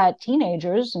know that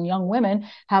teenagers and young women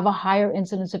have a higher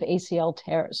incidence of ACL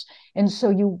tears. And so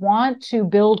you want to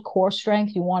build core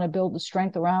strength. You want to build the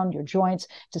strength around your joints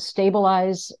to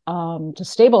stabilize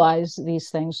these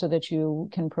things so that you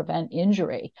can prevent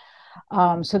injury.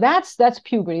 So that's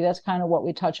puberty. That's kind of what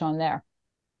we touch on there.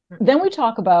 Then we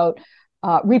talk about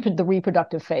the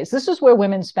reproductive phase. This is where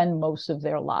women spend most of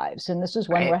their lives. And this is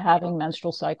when we're having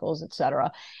menstrual cycles, et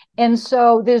cetera. And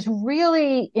so there's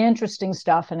really interesting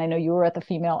stuff. And I know you were at the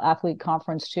Female Athlete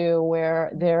Conference too,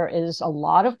 where there is a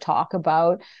lot of talk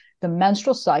about the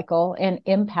menstrual cycle and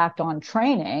impact on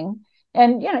training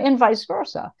and, and vice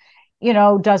versa.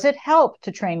 Does it help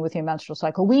to train with your menstrual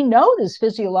cycle? We know there's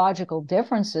physiological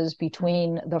differences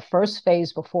between the first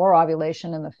phase before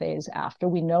ovulation and the phase after.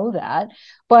 We know that.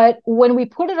 But when we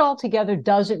put it all together,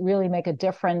 does it really make a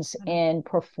difference in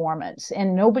performance?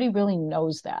 And nobody really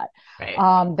knows that.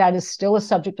 That is still a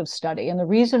subject of study. And the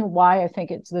reason why I think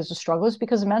there's a struggle is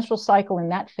because the menstrual cycle in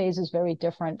that phase is very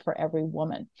different for every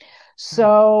woman.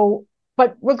 So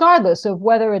but regardless of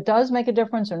whether it does make a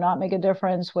difference or not make a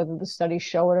difference, whether the studies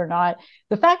show it or not,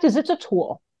 the fact is it's a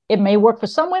tool. It may work for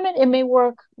some women. It may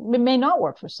not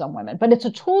work for some women, but it's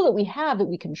a tool that we have that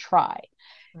we can try.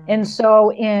 And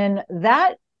so in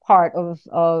that part of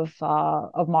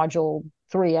module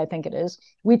 3, I think it is,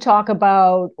 we talk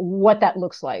about what that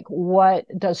looks like. What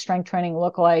does strength training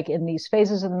look like in these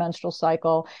phases of the menstrual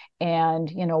cycle?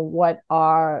 And, what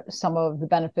are some of the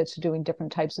benefits of doing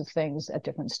different types of things at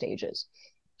different stages?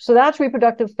 So that's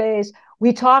reproductive phase.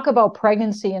 We talk about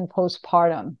pregnancy and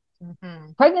postpartum.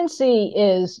 Pregnancy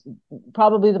is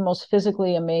probably the most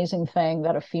physically amazing thing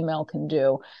that a female can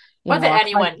do. That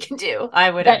anyone can do,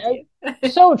 I would argue.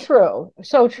 So true.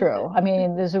 So true. I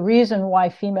mean, there's a reason why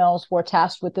females were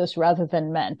tasked with this rather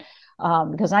than men.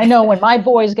 Because I know when my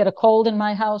boys get a cold in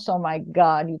my house, oh my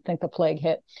God, you'd think the plague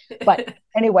hit. But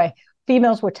anyway,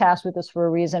 females were tasked with this for a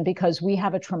reason because we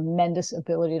have a tremendous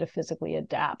ability to physically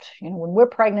adapt. When we're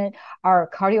pregnant, our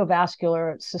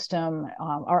cardiovascular system,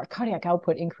 our cardiac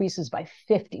output increases by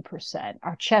 50%.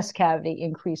 Our chest cavity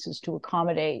increases to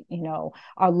accommodate,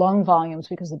 our lung volumes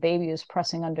because the baby is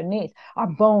pressing underneath. Our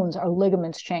bones, our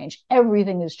ligaments change.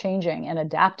 Everything is changing and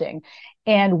adapting.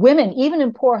 And women, even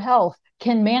in poor health,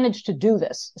 can manage to do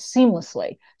this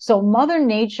seamlessly. So Mother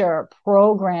Nature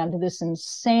programmed this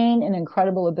insane and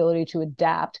incredible ability to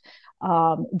adapt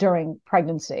during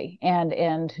pregnancy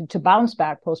and to bounce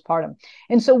back postpartum.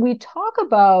 And so we talk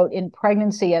about in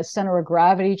pregnancy as center of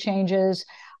gravity changes,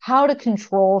 how to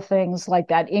control things like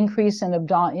that increase in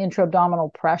intra-abdominal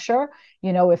pressure.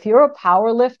 If you're a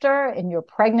power lifter and you're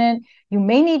pregnant, you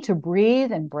may need to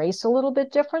breathe and brace a little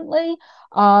bit differently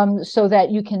so that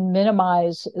you can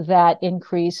minimize that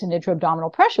increase in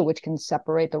intra-abdominal pressure, which can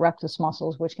separate the rectus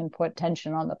muscles, which can put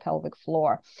tension on the pelvic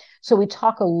floor. So we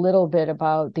talk a little bit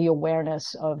about the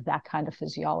awareness of that kind of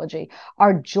physiology.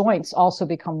 Our joints also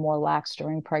become more lax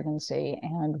during pregnancy,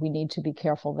 and we need to be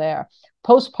careful there.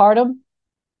 Postpartum,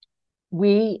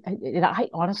 I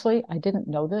honestly didn't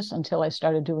know this until I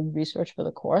started doing research for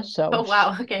the course. So, oh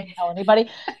wow, okay. Tell anybody.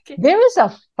 Okay. There is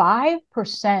a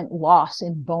 5% loss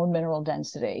in bone mineral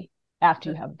density after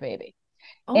you have a baby.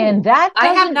 Oh, and that I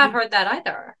have not heard that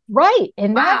either. Right.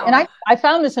 And wow. I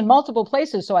found this in multiple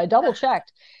places, so I double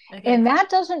checked. Okay. And that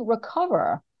doesn't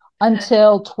recover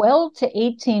until 12 to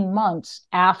 18 months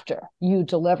after you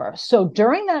deliver. So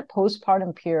during that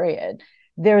postpartum period,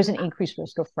 there's an increased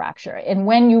risk of fracture. And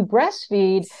when you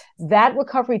breastfeed, that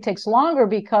recovery takes longer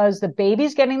because the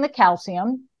baby's getting the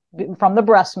calcium from the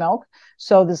breast milk.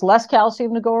 So there's less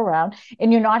calcium to go around,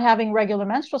 and you're not having regular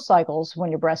menstrual cycles when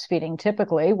you're breastfeeding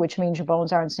typically, which means your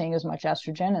bones aren't seeing as much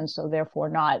estrogen and so therefore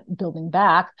not building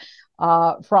back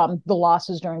from the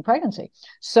losses during pregnancy.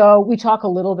 So we talk a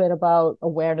little bit about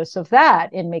awareness of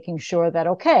that and making sure that,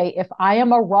 okay, if I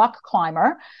am a rock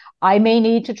climber, I may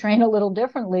need to train a little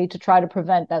differently to try to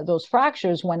prevent those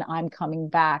fractures when I'm coming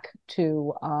back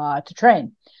to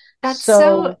train. That's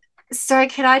so sorry,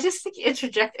 can I just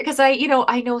interject? Because I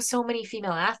know so many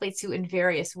female athletes who in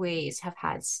various ways have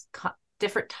had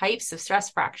different types of stress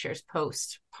fractures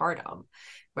postpartum,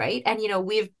 right? And,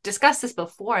 we've discussed this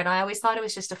before, and I always thought it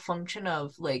was just a function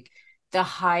of like the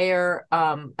higher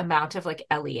amount of like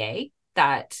LEA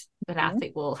that an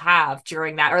athlete will have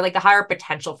during that, or like the higher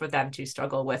potential for them to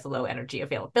struggle with low energy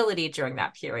availability during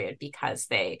that period because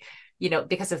they,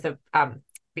 because of the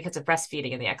because of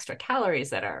breastfeeding and the extra calories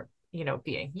that are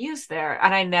being used there.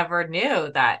 And I never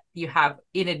knew that you have,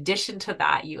 in addition to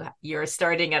that, you're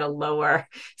starting at a lower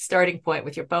starting point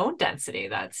with your bone density.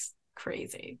 That's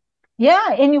crazy.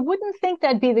 Yeah, and you wouldn't think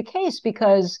that'd be the case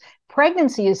because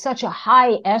pregnancy is such a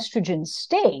high estrogen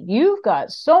state. You've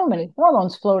got so many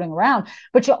hormones floating around,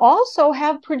 but you also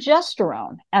have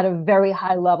progesterone at a very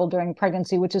high level during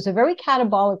pregnancy, which is a very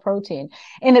catabolic protein.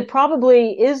 And it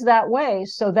probably is that way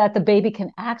so that the baby can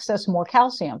access more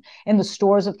calcium. And the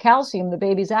stores of calcium the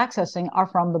baby's accessing are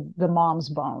from the mom's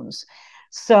bones.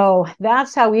 So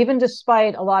that's how, even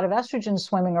despite a lot of estrogen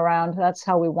swimming around, that's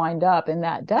how we wind up in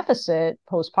that deficit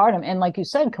postpartum. And like you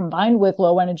said, combined with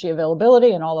low energy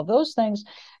availability and all of those things,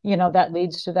 that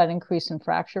leads to that increase in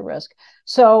fracture risk.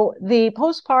 So the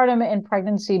postpartum and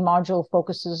pregnancy module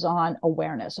focuses on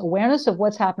awareness of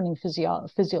what's happening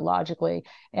physiologically,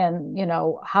 and,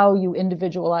 how you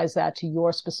individualize that to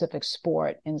your specific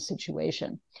sport and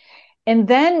situation. And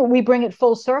then we bring it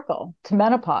full circle to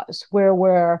menopause, where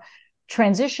we're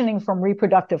transitioning from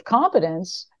reproductive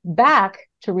competence back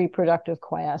to reproductive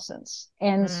quiescence.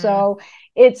 And so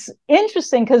it's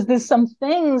interesting because there's some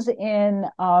things in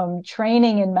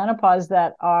training in menopause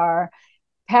that are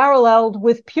paralleled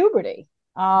with puberty,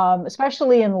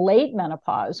 especially in late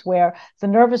menopause, where the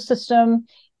nervous system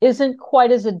isn't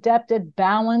quite as adept at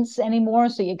balance anymore.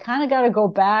 So you kind of got to go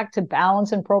back to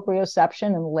balance and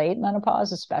proprioception in late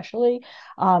menopause, especially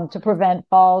to prevent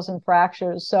falls and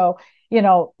fractures. So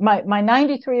my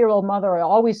 93-year-old mother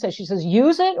always says, she says,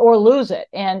 use it or lose it.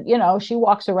 And, she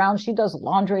walks around, she does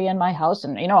laundry in my house.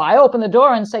 And, I open the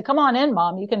door and say, come on in,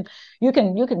 Mom, you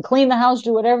can clean the house,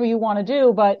 do whatever you want to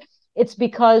do. But it's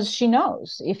because she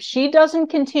knows if she doesn't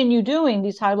continue doing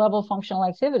these high level functional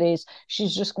activities,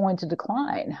 she's just going to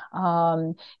decline.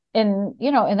 And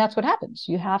that's what happens.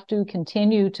 You have to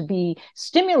continue to be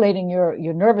stimulating your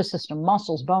nervous system,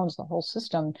 muscles, bones, the whole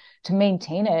system, to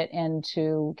maintain it and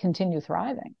to continue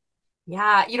thriving.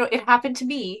 Yeah, it happened to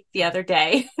me the other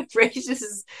day. Right? This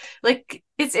is like,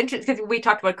 it's interesting because we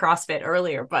talked about CrossFit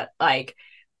earlier, but like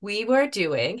we were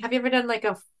doing, have you ever done like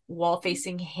a wall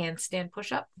facing handstand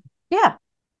push-up? Yeah.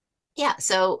 Yeah.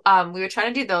 So we were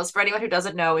trying to do those. For anyone who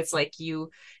doesn't know, it's like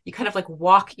you kind of like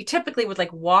you typically would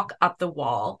like walk up the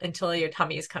wall until your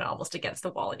tummy is kind of almost against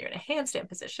the wall and you're in a handstand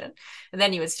position. And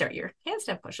then you would start your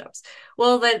handstand push-ups.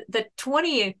 Well, the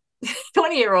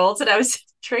 20-year-olds that I was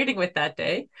training with that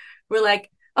day were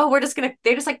like, oh,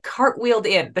 they just like cartwheeled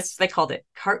in. That's what they called it,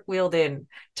 cartwheeled in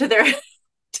to their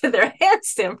to their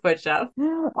handstand push-up.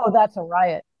 Oh, that's a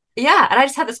riot. Yeah. And I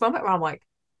just had this moment where I'm like,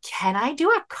 can I do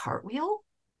a cartwheel?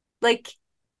 Like,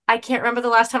 I can't remember the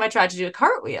last time I tried to do a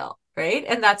cartwheel, right?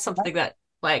 And that's something that,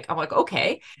 like, I'm like,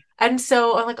 okay. And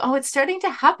so I'm like, oh, it's starting to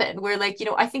happen. Where, like,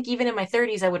 I think even in my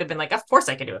 30s, I would have been like, of course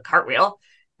I can do a cartwheel,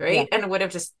 right? Yeah. And would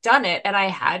have just done it. And I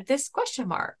had this question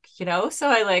mark, so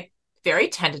I like very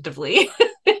tentatively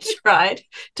tried.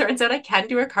 Turns out I can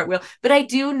do a cartwheel. But I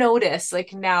do notice,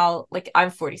 like, now, like,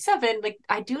 I'm 47, like,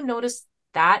 I do notice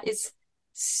that is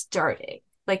starting.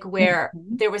 Like where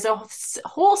there was a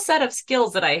whole set of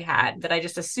skills that I had that I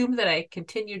just assumed that I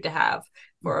continued to have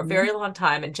for a very long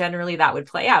time. And generally that would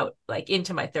play out like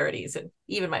into my 30s and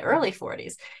even my early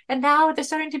 40s. And now there's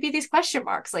starting to be these question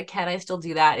marks. Like, can I still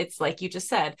do that? It's like you just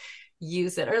said,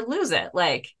 use it or lose it.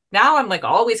 Like now I'm like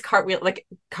always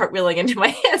cartwheeling into my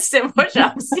handstand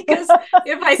push-ups because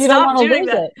if I stop doing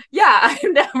that, yeah,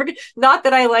 I'm never, not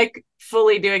that I like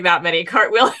fully doing that many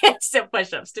cartwheel handstand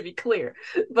push-ups, to be clear,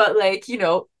 but like,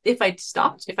 if I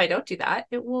don't do that,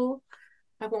 I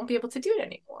won't be able to do it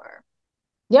anymore.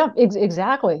 Yeah,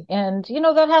 exactly. And,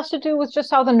 that has to do with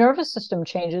just how the nervous system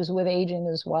changes with aging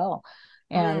as well.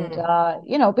 And,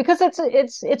 because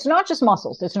it's not just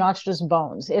muscles, it's not just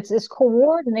bones, it's this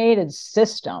coordinated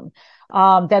system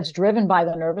that's driven by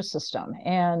the nervous system.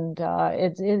 And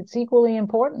it's equally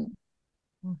important.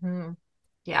 Mm-hmm.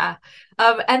 Yeah.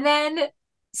 And then,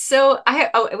 so I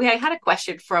had a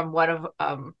question from one of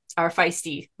our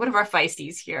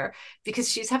feisties here, because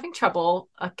she's having trouble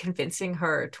convincing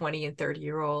her 20 and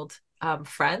 30-year-old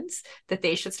friends that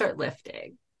they should start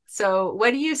lifting. So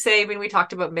what do you say when we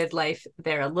talked about midlife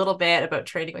there a little bit about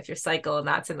training with your cycle, and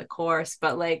that's in the course,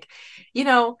 but like,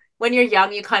 when you're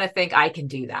young, you kind of think, I can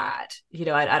do that.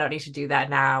 I don't need to do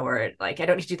that now, or like, I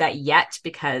don't need to do that yet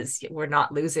because we're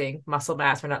not losing muscle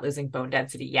mass. We're not losing bone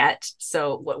density yet.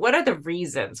 So what are the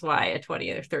reasons why a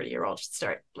 20 or 30-year-old should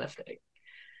start lifting?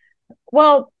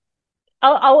 Well,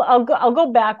 I'll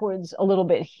go backwards a little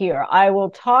bit here. I will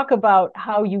talk about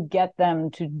how you get them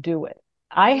to do it.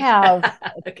 I have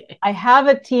okay. I have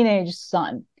a teenage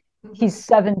son. Mm-hmm. He's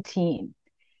 17.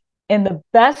 And the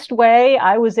best way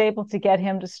I was able to get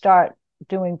him to start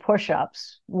doing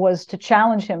push-ups was to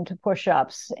challenge him to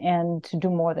push-ups and to do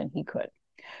more than he could.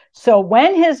 So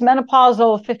when his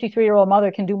menopausal 53-year-old mother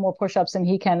can do more push-ups than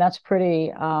he can, that's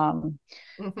pretty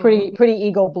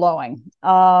ego blowing.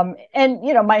 And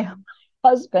my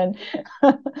husband,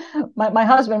 my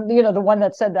husband, the one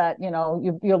that said that,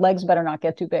 your legs better not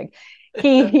get too big.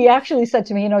 He actually said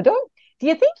to me, do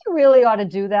you think you really ought to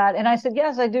do that? And I said,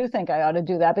 yes, I do think I ought to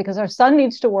do that, because our son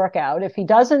needs to work out. If he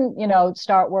doesn't,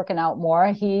 start working out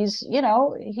more, he's going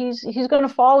to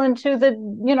fall into the,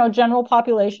 general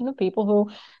population of people who,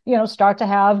 start to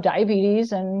have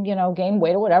diabetes and, gain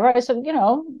weight or whatever. I said,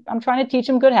 I'm trying to teach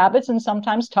him good habits, and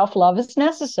sometimes tough love is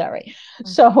necessary. Mm-hmm.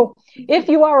 So if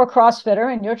you are a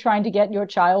CrossFitter and you're trying to get your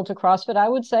child to CrossFit, I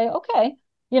would say, okay,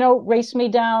 race me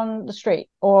down the street,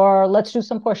 or let's do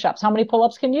some push-ups. How many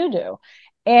pull-ups can you do?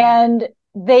 And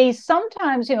they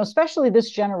sometimes, especially this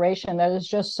generation that is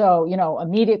just so,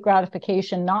 immediate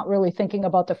gratification, not really thinking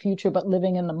about the future, but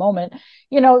living in the moment,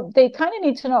 they kind of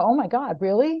need to know, oh my God,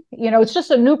 really? It's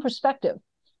just a new perspective.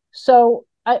 So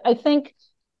I think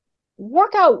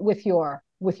work out with your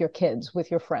kids,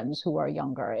 with your friends who are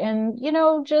younger, and,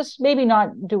 just maybe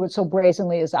not do it so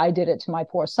brazenly as I did it to my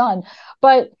poor son,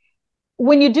 but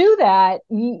when you do that,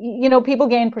 people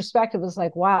gain perspective. It's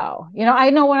like, wow, I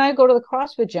know when I go to the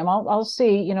CrossFit gym, I'll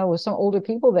see, with some older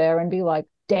people there and be like,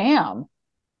 damn,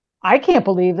 I can't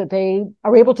believe that they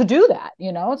are able to do that.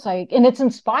 It's like, and it's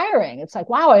inspiring. It's like,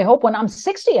 wow, I hope when I'm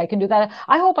 60, I can do that.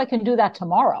 I hope I can do that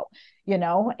tomorrow,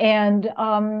 and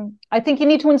I think you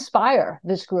need to inspire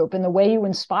this group. And the way you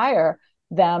inspire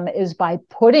them is by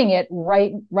putting it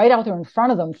right out there in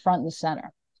front of them, front and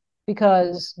center,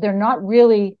 because they're not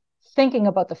really thinking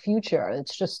about the future.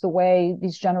 It's just the way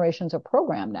these generations are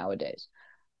programmed nowadays.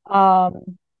 The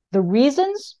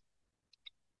reason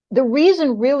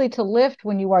really to lift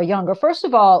when you are younger, first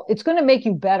of all, it's going to make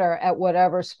you better at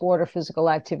whatever sport or physical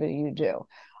activity you do.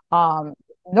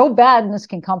 No badness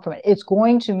can come from it. It's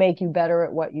going to make you better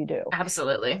at what you do.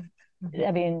 Absolutely.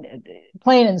 I mean,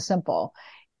 plain and simple.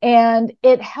 And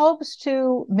it helps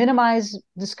to minimize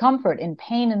discomfort and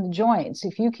pain in the joints.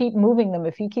 If you keep moving them,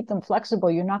 if you keep them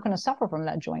flexible, you're not going to suffer from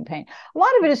that joint pain. A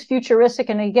lot of it is futuristic.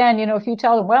 And again, if you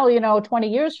tell them, well, 20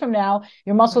 years from now,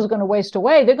 your muscles are going to waste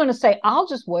away, they're going to say, I'll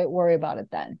just worry about it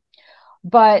then.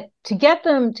 But to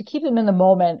keep them in the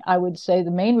moment, I would say the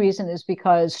main reason is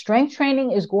because strength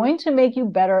training is going to make you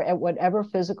better at whatever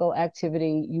physical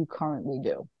activity you currently do.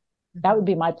 Mm-hmm. That would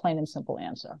be my plain and simple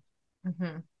answer.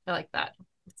 Mm-hmm. I like that.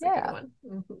 That's a good one.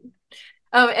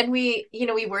 Mm-hmm. And we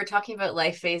were talking about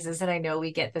life phases, and I know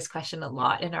we get this question a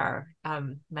lot in our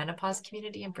menopause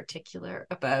community in particular,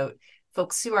 about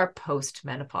folks who are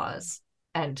post-menopause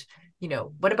and,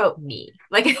 what about me?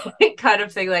 Like kind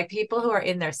of thing, like people who are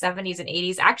in their 70s and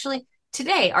 80s. Actually,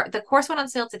 today, the course went on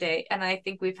sale today, and I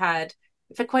think we've had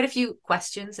quite a few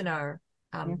questions in our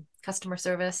customer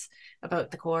service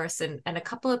about the course, and a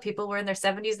couple of people were in their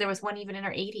 70s. There was one even in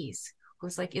her 80s.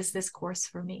 Was like, is this course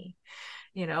for me?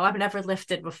 I've never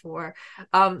lifted before.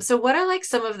 So what are like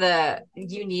some of the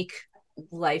unique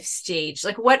life stage?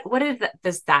 Like what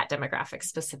does that demographic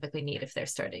specifically need if they're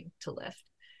starting to lift?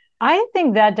 I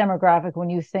think that demographic,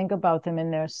 when you think about them in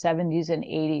their 70s and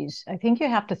 80s, I think you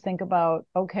have to think about,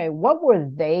 okay, what were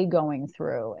they going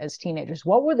through as teenagers?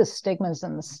 What were the stigmas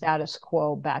and the status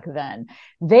quo back then?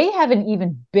 They have an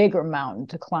even bigger mountain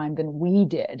to climb than we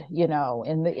did, in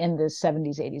the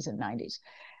 70s, 80s, and 90s.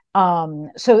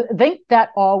 So I think that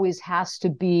always has to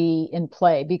be in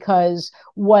play, because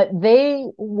what they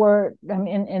were,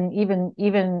 and even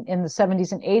in the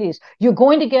 70s and 80s, you're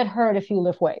going to get hurt if you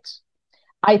lift weights.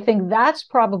 I think that's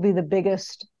probably the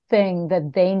biggest thing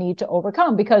that they need to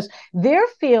overcome, because they're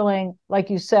feeling,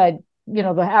 like you said,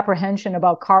 the apprehension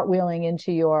about cartwheeling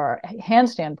into your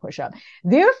handstand push-up.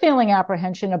 They're feeling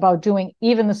apprehension about doing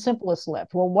even the simplest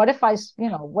lift. Well, what if I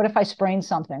sprain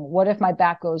something? What if my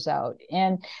back goes out?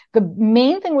 And the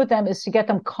main thing with them is to get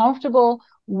them comfortable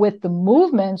with the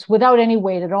movements without any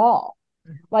weight at all.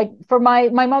 Mm-hmm. Like for my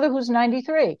mother, who's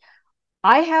 93,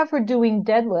 I have her doing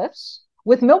deadlifts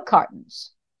with milk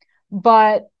cartons.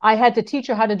 but I had to teach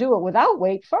her how to do it without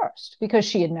weight first because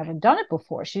she had never done it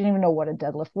before. She didn't even know what a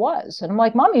deadlift was. And I'm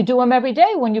like, Mom, you do them every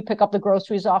day when you pick up the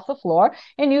groceries off the floor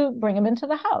and you bring them into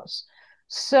the house.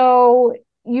 So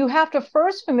you have to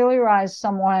first familiarize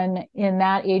someone in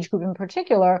that age group in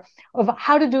particular of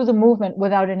how to do the movement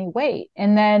without any weight.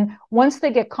 And then once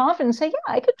they get confident, say,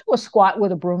 yeah, I could do a squat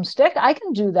with a broomstick. I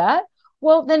can do that.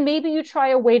 Well, then maybe you try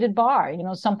a weighted bar,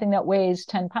 something that weighs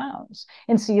 10 pounds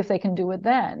and see if they can do it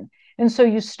then. And so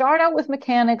you start out with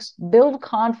mechanics, build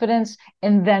confidence,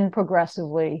 and then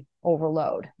progressively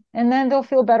overload. And then they'll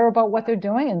feel better about what they're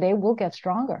doing and they will get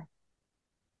stronger.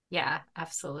 Yeah,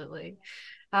 absolutely.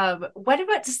 What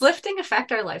about, does lifting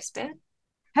affect our lifespan?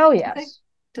 Hell yes.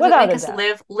 Does it make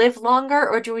us live longer,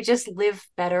 or do we just live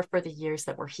better for the years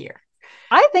that we're here?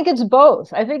 I think it's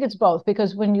both.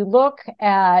 Because when you look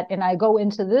at, and I go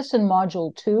into this in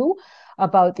module 2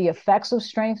 about the effects of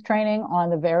strength training on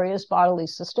the various bodily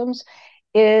systems,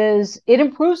 is it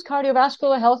improves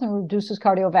cardiovascular health and reduces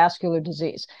cardiovascular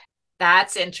disease.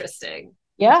 That's interesting.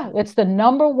 Yeah, it's the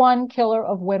number one killer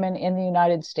of women in the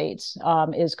United States,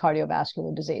 is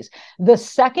cardiovascular disease. The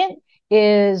second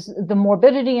is the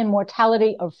morbidity and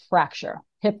mortality of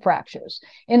hip fractures.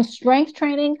 And strength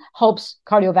training helps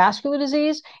cardiovascular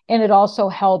disease, and it also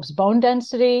helps bone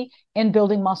density and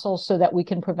building muscles so that we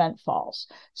can prevent falls.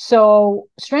 So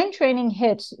strength training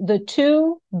hits the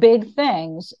two big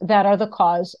things that are the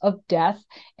cause of death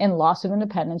and loss of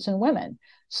independence in women.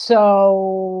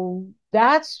 So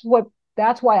that's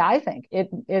why I think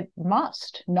it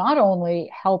must not only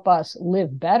help us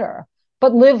live better,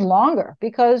 but live longer,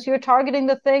 because you're targeting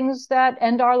the things that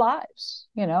end our lives,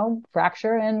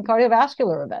 fracture and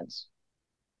cardiovascular events.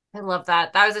 I love that.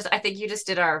 I think you just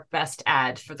did our best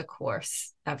ad for the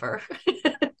course ever.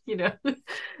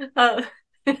 uh,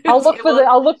 I'll look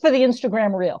for the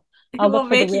Instagram reel.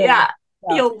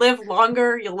 You'll live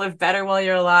longer, you'll live better while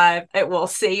you're alive. It will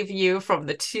save you from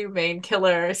the two main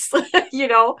killers.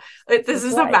 This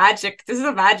is a magic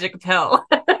pill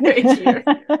right here.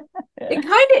 It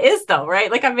kind of is though, right?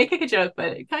 Like, I'm making a joke, but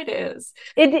it kind of is.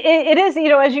 It is,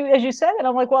 as you said it,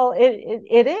 I'm like, well,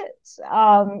 it is.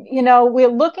 We're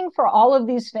looking for all of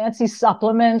these fancy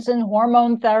supplements and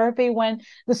hormone therapy when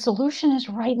the solution is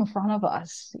right in front of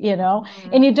us,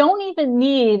 and you don't even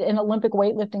need an Olympic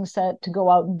weightlifting set to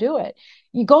go out and do it.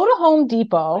 You go to Home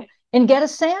Depot and get a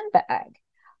sandbag.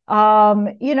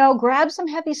 Grab some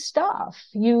heavy stuff.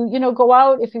 You go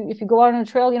out, if you go out on a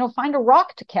trail, find a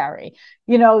rock to carry.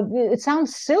 It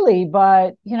sounds silly,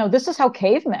 but this is how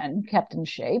cavemen kept in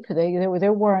shape.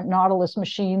 There weren't Nautilus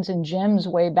machines in gyms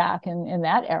way back in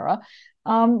that era.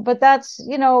 But that's,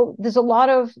 there's a lot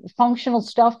of functional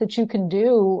stuff that you can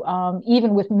do,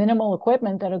 even with minimal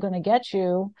equipment, that are going to get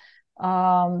you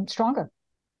stronger.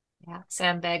 Yeah,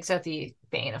 sandbags are the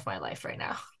bane of my life right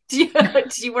now. Do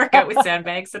you work out with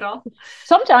sandbags at all?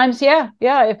 Sometimes, yeah.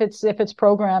 If it's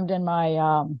programmed in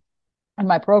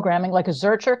my programming, like a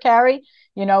Zercher carry,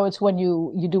 it's when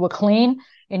you do a clean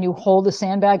and you hold the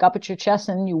sandbag up at your chest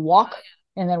and you walk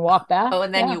and then walk back. Oh,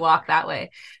 and then you walk that way.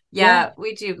 Yeah,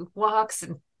 we do walks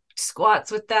and squats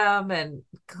with them and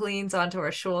cleans onto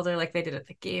our shoulder like they did at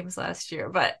the games last year.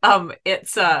 But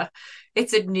it's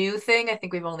a new thing. I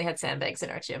think we've only had sandbags in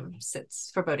our gym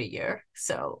for about a year.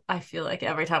 So I feel like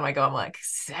every time I go, I'm like,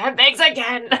 sandbags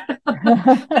again.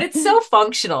 But it's so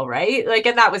functional, right? Like,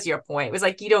 and that was your point. It was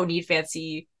like, you don't need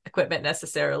fancy equipment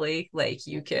necessarily. Like,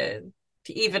 you can,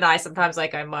 even I sometimes,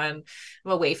 like, I'm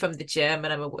away from the gym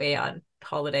and I'm away on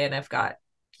holiday and I've got,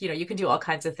 you can do all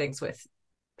kinds of things with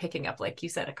picking up, like you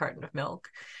said, a carton of milk.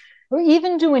 Or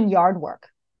even doing yard work.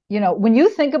 When you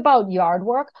think about yard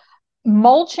work,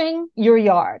 mulching your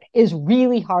yard is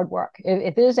really hard work.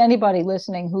 If there's anybody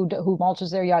listening who mulches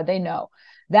their yard, they know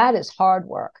that is hard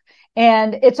work.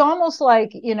 And it's almost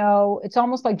like,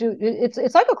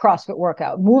 it's like a CrossFit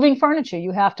workout. Moving furniture,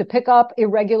 you have to pick up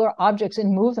irregular objects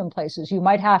and move them places. You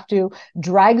might have to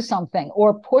drag something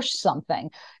or push something.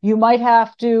 You might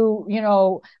have to,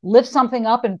 lift something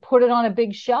up and put it on a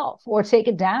big shelf or take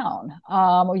it down.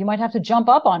 Or you might have to jump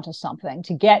up onto something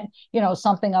to get,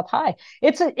 something up high.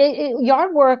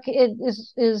 Yard work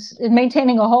is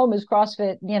maintaining a home is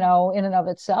CrossFit, in and of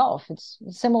itself. It's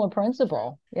a similar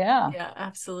principle. Yeah. Yeah,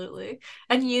 absolutely.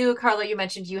 And you, Carla, you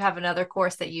mentioned you have another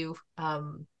course that you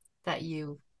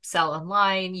sell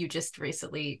online. You just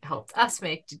recently helped us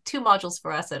make 2 modules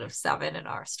for us out of 7 in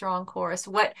our strong course.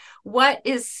 What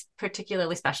is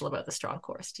particularly special about the strong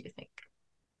course, do you think?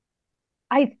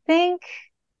 I think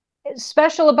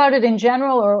special about it in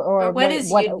general, or what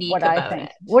is unique what about I think.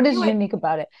 it? What is unique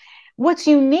about it? What's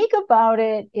unique about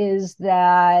it is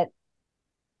that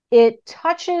it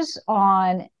touches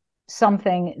on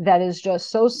something that is just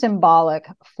so symbolic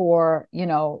for,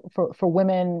 for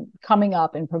women coming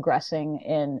up and progressing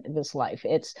in this life.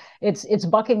 It's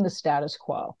bucking the status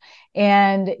quo.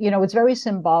 And, it's very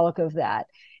symbolic of that.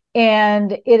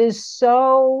 And it is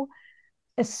so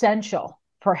essential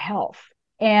for health.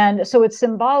 And so it's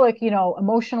symbolic,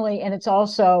 emotionally, and it's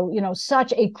also,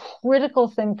 such a critical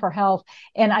thing for health.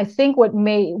 And I think what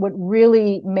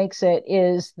really makes it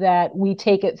is that we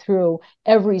take it through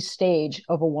every stage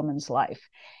of a woman's life.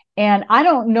 And I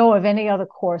don't know of any other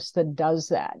course that does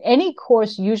that. Any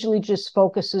course usually just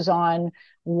focuses on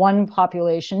one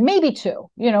population, maybe two,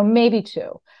 maybe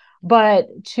two. But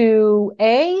to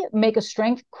make a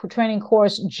strength training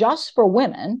course just for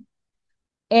women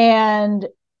and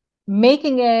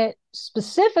making it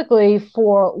specifically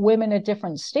for women at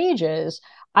different stages,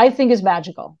 I think is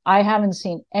magical. I haven't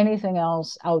seen anything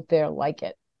else out there like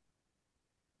it.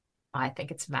 I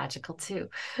think it's magical too.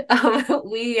 And the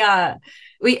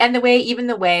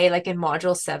way, like in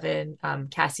module 7,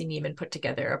 Cassie Neiman put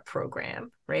together a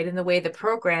program, right? And the way the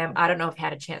program, I don't know if you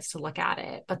had a chance to look at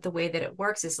it, but the way that it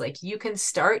works is like, you can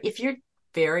start, if you're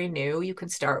very new, you can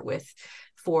start with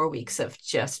 4 weeks of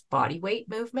just body weight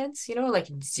movements, like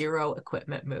zero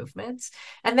equipment movements.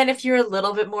 And then if you're a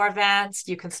little bit more advanced,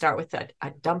 you can start with a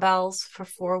dumbbells for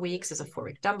 4 weeks as a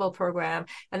 4-week dumbbell program.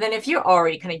 And then if you're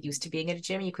already kind of used to being in a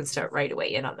gym, you can start right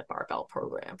away in on the barbell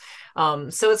program.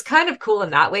 So it's kind of cool in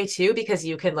that way too, because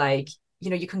you can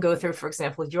you can go through, for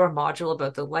example, your module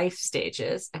about the life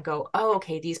stages and go, oh,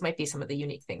 okay, these might be some of the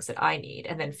unique things that I need,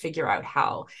 and then figure out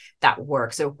how that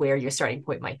works or where your starting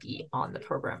point might be on the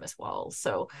program as well.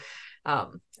 So,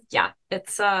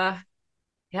 it's, I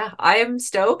am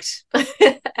stoked.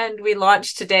 And we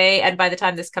launched today. And by the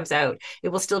time this comes out, it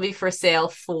will still be for sale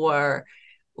for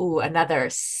another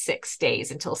 6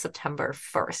 days until September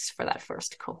 1st for that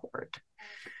first cohort.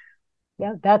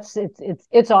 Yeah,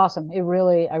 it's awesome. I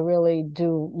really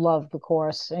do love the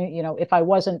course. If I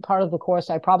wasn't part of the course,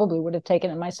 I probably would have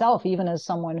taken it myself, even as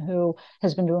someone who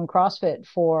has been doing CrossFit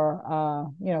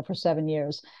for 7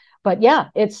 years. But yeah,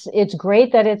 it's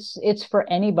great that it's for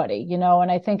anybody,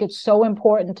 and I think it's so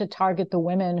important to target the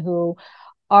women who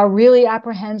are really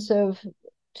apprehensive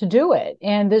to do it.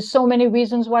 And there's so many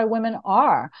reasons why women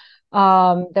are.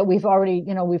 That we've already,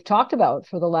 we've talked about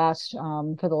for the last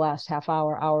half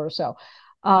hour or so.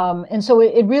 And so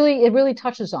it really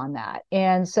touches on that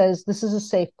and says, this is a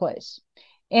safe place.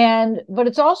 But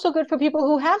it's also good for people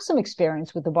who have some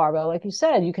experience with the barbell. Like you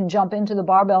said, you can jump into the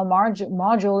barbell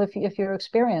module if you're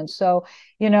experienced. So,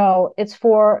 it's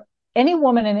for any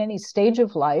woman in any stage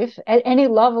of life at any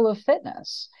level of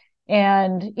fitness.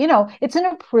 And, it's in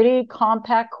a pretty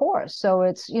compact course. So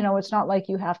it's not like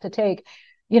you have to take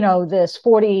this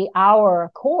 40-hour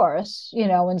course,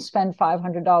 and spend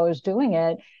 $500 doing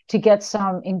it to get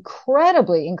some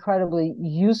incredibly, incredibly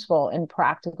useful and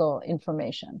practical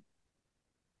information.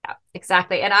 Yeah,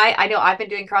 exactly. And I know I've been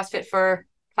doing CrossFit for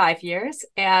 5 years.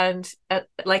 And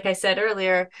like I said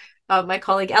earlier, my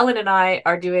colleague Ellen and I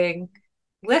are doing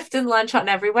lift and lunch on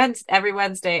every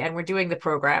Wednesday, and we're doing the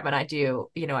program. And I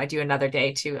do another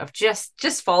day too of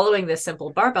just following this simple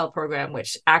barbell program,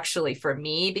 which actually for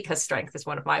me, because strength is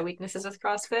one of my weaknesses with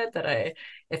CrossFit,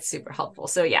 it's super helpful.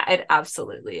 So yeah, it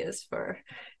absolutely is for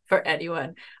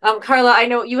anyone. Carla, I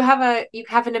know you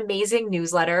have an amazing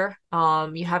newsletter.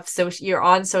 You're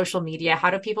on social media.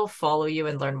 How do people follow you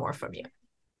and learn more from you?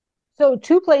 So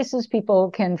 2 places people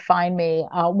can find me.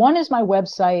 One is my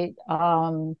website,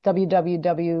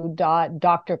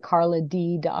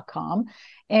 www.drcarlad.com.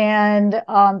 And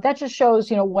that just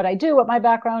shows, what I do, what my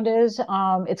background is.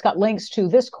 It's got links to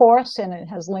this course, and it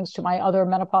has links to my other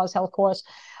menopause health course.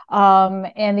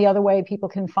 And the other way people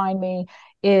can find me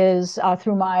is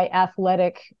through my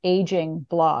athletic aging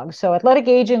blog. So athletic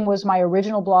aging was my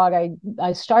original blog.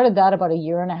 I started that about 1.5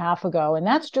 years ago, and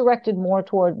that's directed more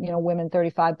toward, women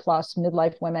 35 plus,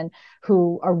 midlife women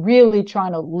who are really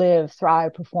trying to live,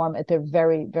 thrive, perform at their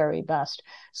very, very best.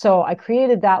 So I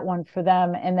created that one for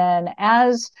them. And then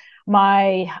as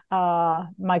my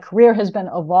career has been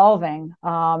evolving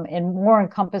and more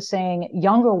encompassing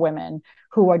younger women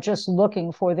who are just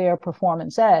looking for their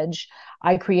performance edge,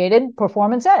 I created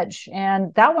Performance Edge.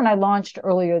 And that one I launched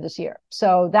earlier this year.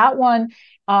 So that one,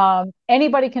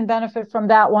 anybody can benefit from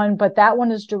that one, but that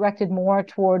one is directed more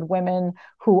toward women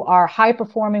who are high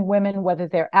performing women, whether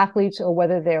they're athletes or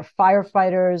whether they're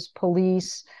firefighters,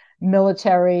 police,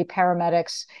 military,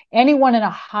 paramedics, anyone in a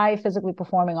high physically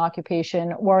performing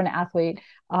occupation or an athlete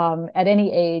at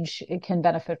any age, it can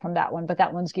benefit from that one. But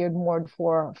that one's geared more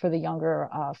for the younger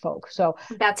folk. So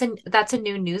that's a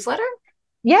new newsletter?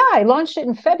 Yeah, I launched it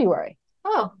in February.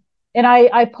 Oh, And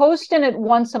I post in it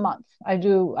once a month. I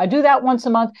do that once a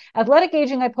month. Athletic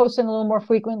aging, I post in a little more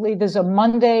frequently. There's a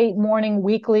Monday morning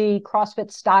weekly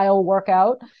CrossFit style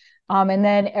workout. And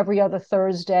then every other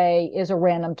Thursday is a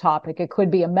random topic. It could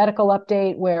be a medical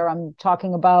update where I'm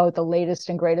talking about the latest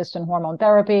and greatest in hormone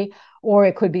therapy, or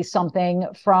it could be something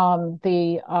from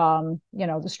the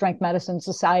Strength Medicine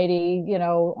Society,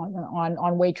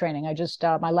 on weight training.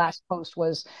 My last post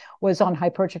was on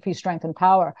hypertrophy, strength, and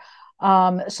power.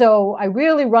 So I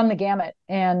really run the gamut.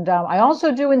 And I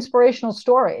also do inspirational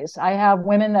stories. I have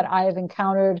women that I have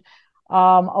encountered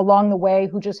along the way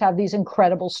who just have these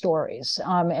incredible stories.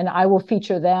 And I will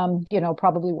feature them,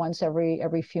 probably once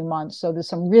every few months. So there's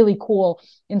some really cool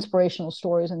inspirational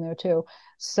stories in there too.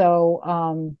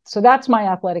 So that's my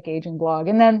athletic aging blog.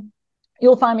 And then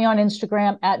you'll find me on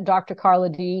Instagram at Dr. Carla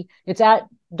D. It's at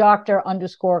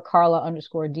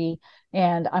Dr._Carla_D.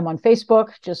 And I'm on Facebook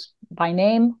just by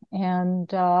name.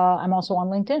 And I'm also on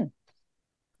LinkedIn.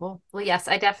 Well, yes,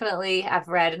 I definitely have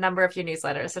read a number of your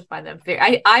newsletters and find them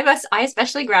very, I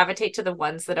especially gravitate to the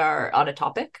ones that are on a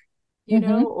topic,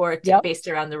 or Yep. based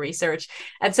around the research.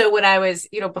 And so when I was,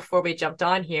 before we jumped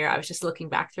on here, I was just looking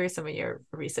back through some of your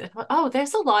recent,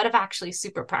 there's a lot of actually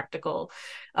super practical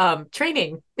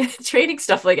training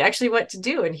stuff, like actually what to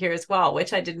do in here as well,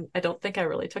 which I don't think I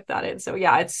really took that in. So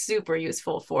yeah, it's super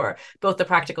useful for both the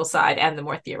practical side and the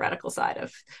more theoretical side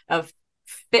of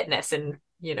fitness and,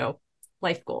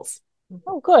 life goals.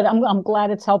 Oh, good. I'm glad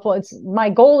it's helpful.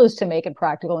 My goal is to make it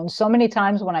practical. And so many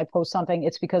times when I post something,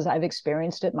 it's because I've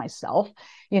experienced it myself,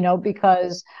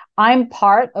 because I'm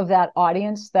part of that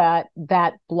audience that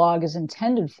blog is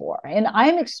intended for. And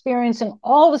I'm experiencing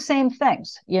all the same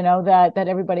things, that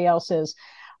everybody else is.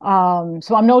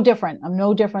 So I'm no different. I'm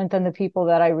no different than the people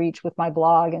that I reach with my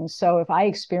blog. And so if I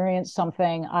experience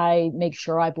something, I make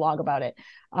sure I blog about it.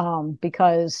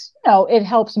 Because it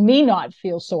helps me not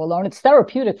feel so alone. It's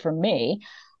therapeutic for me,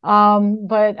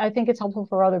 but I think it's helpful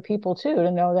for other people too to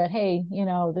know that, hey,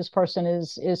 this person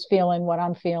is feeling what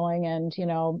I'm feeling, and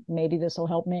maybe this will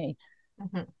help me.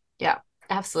 Mm-hmm. Yeah,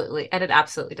 absolutely, and it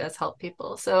absolutely does help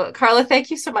people. So, Carla, thank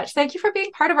you so much. Thank you for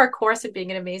being part of our course and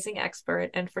being an amazing expert,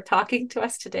 and for talking to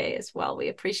us today as well. We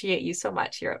appreciate you so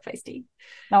much here at Feisty.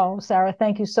 Oh, Sarah,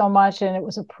 thank you so much, and it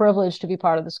was a privilege to be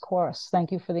part of this course.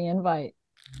 Thank you for the invite.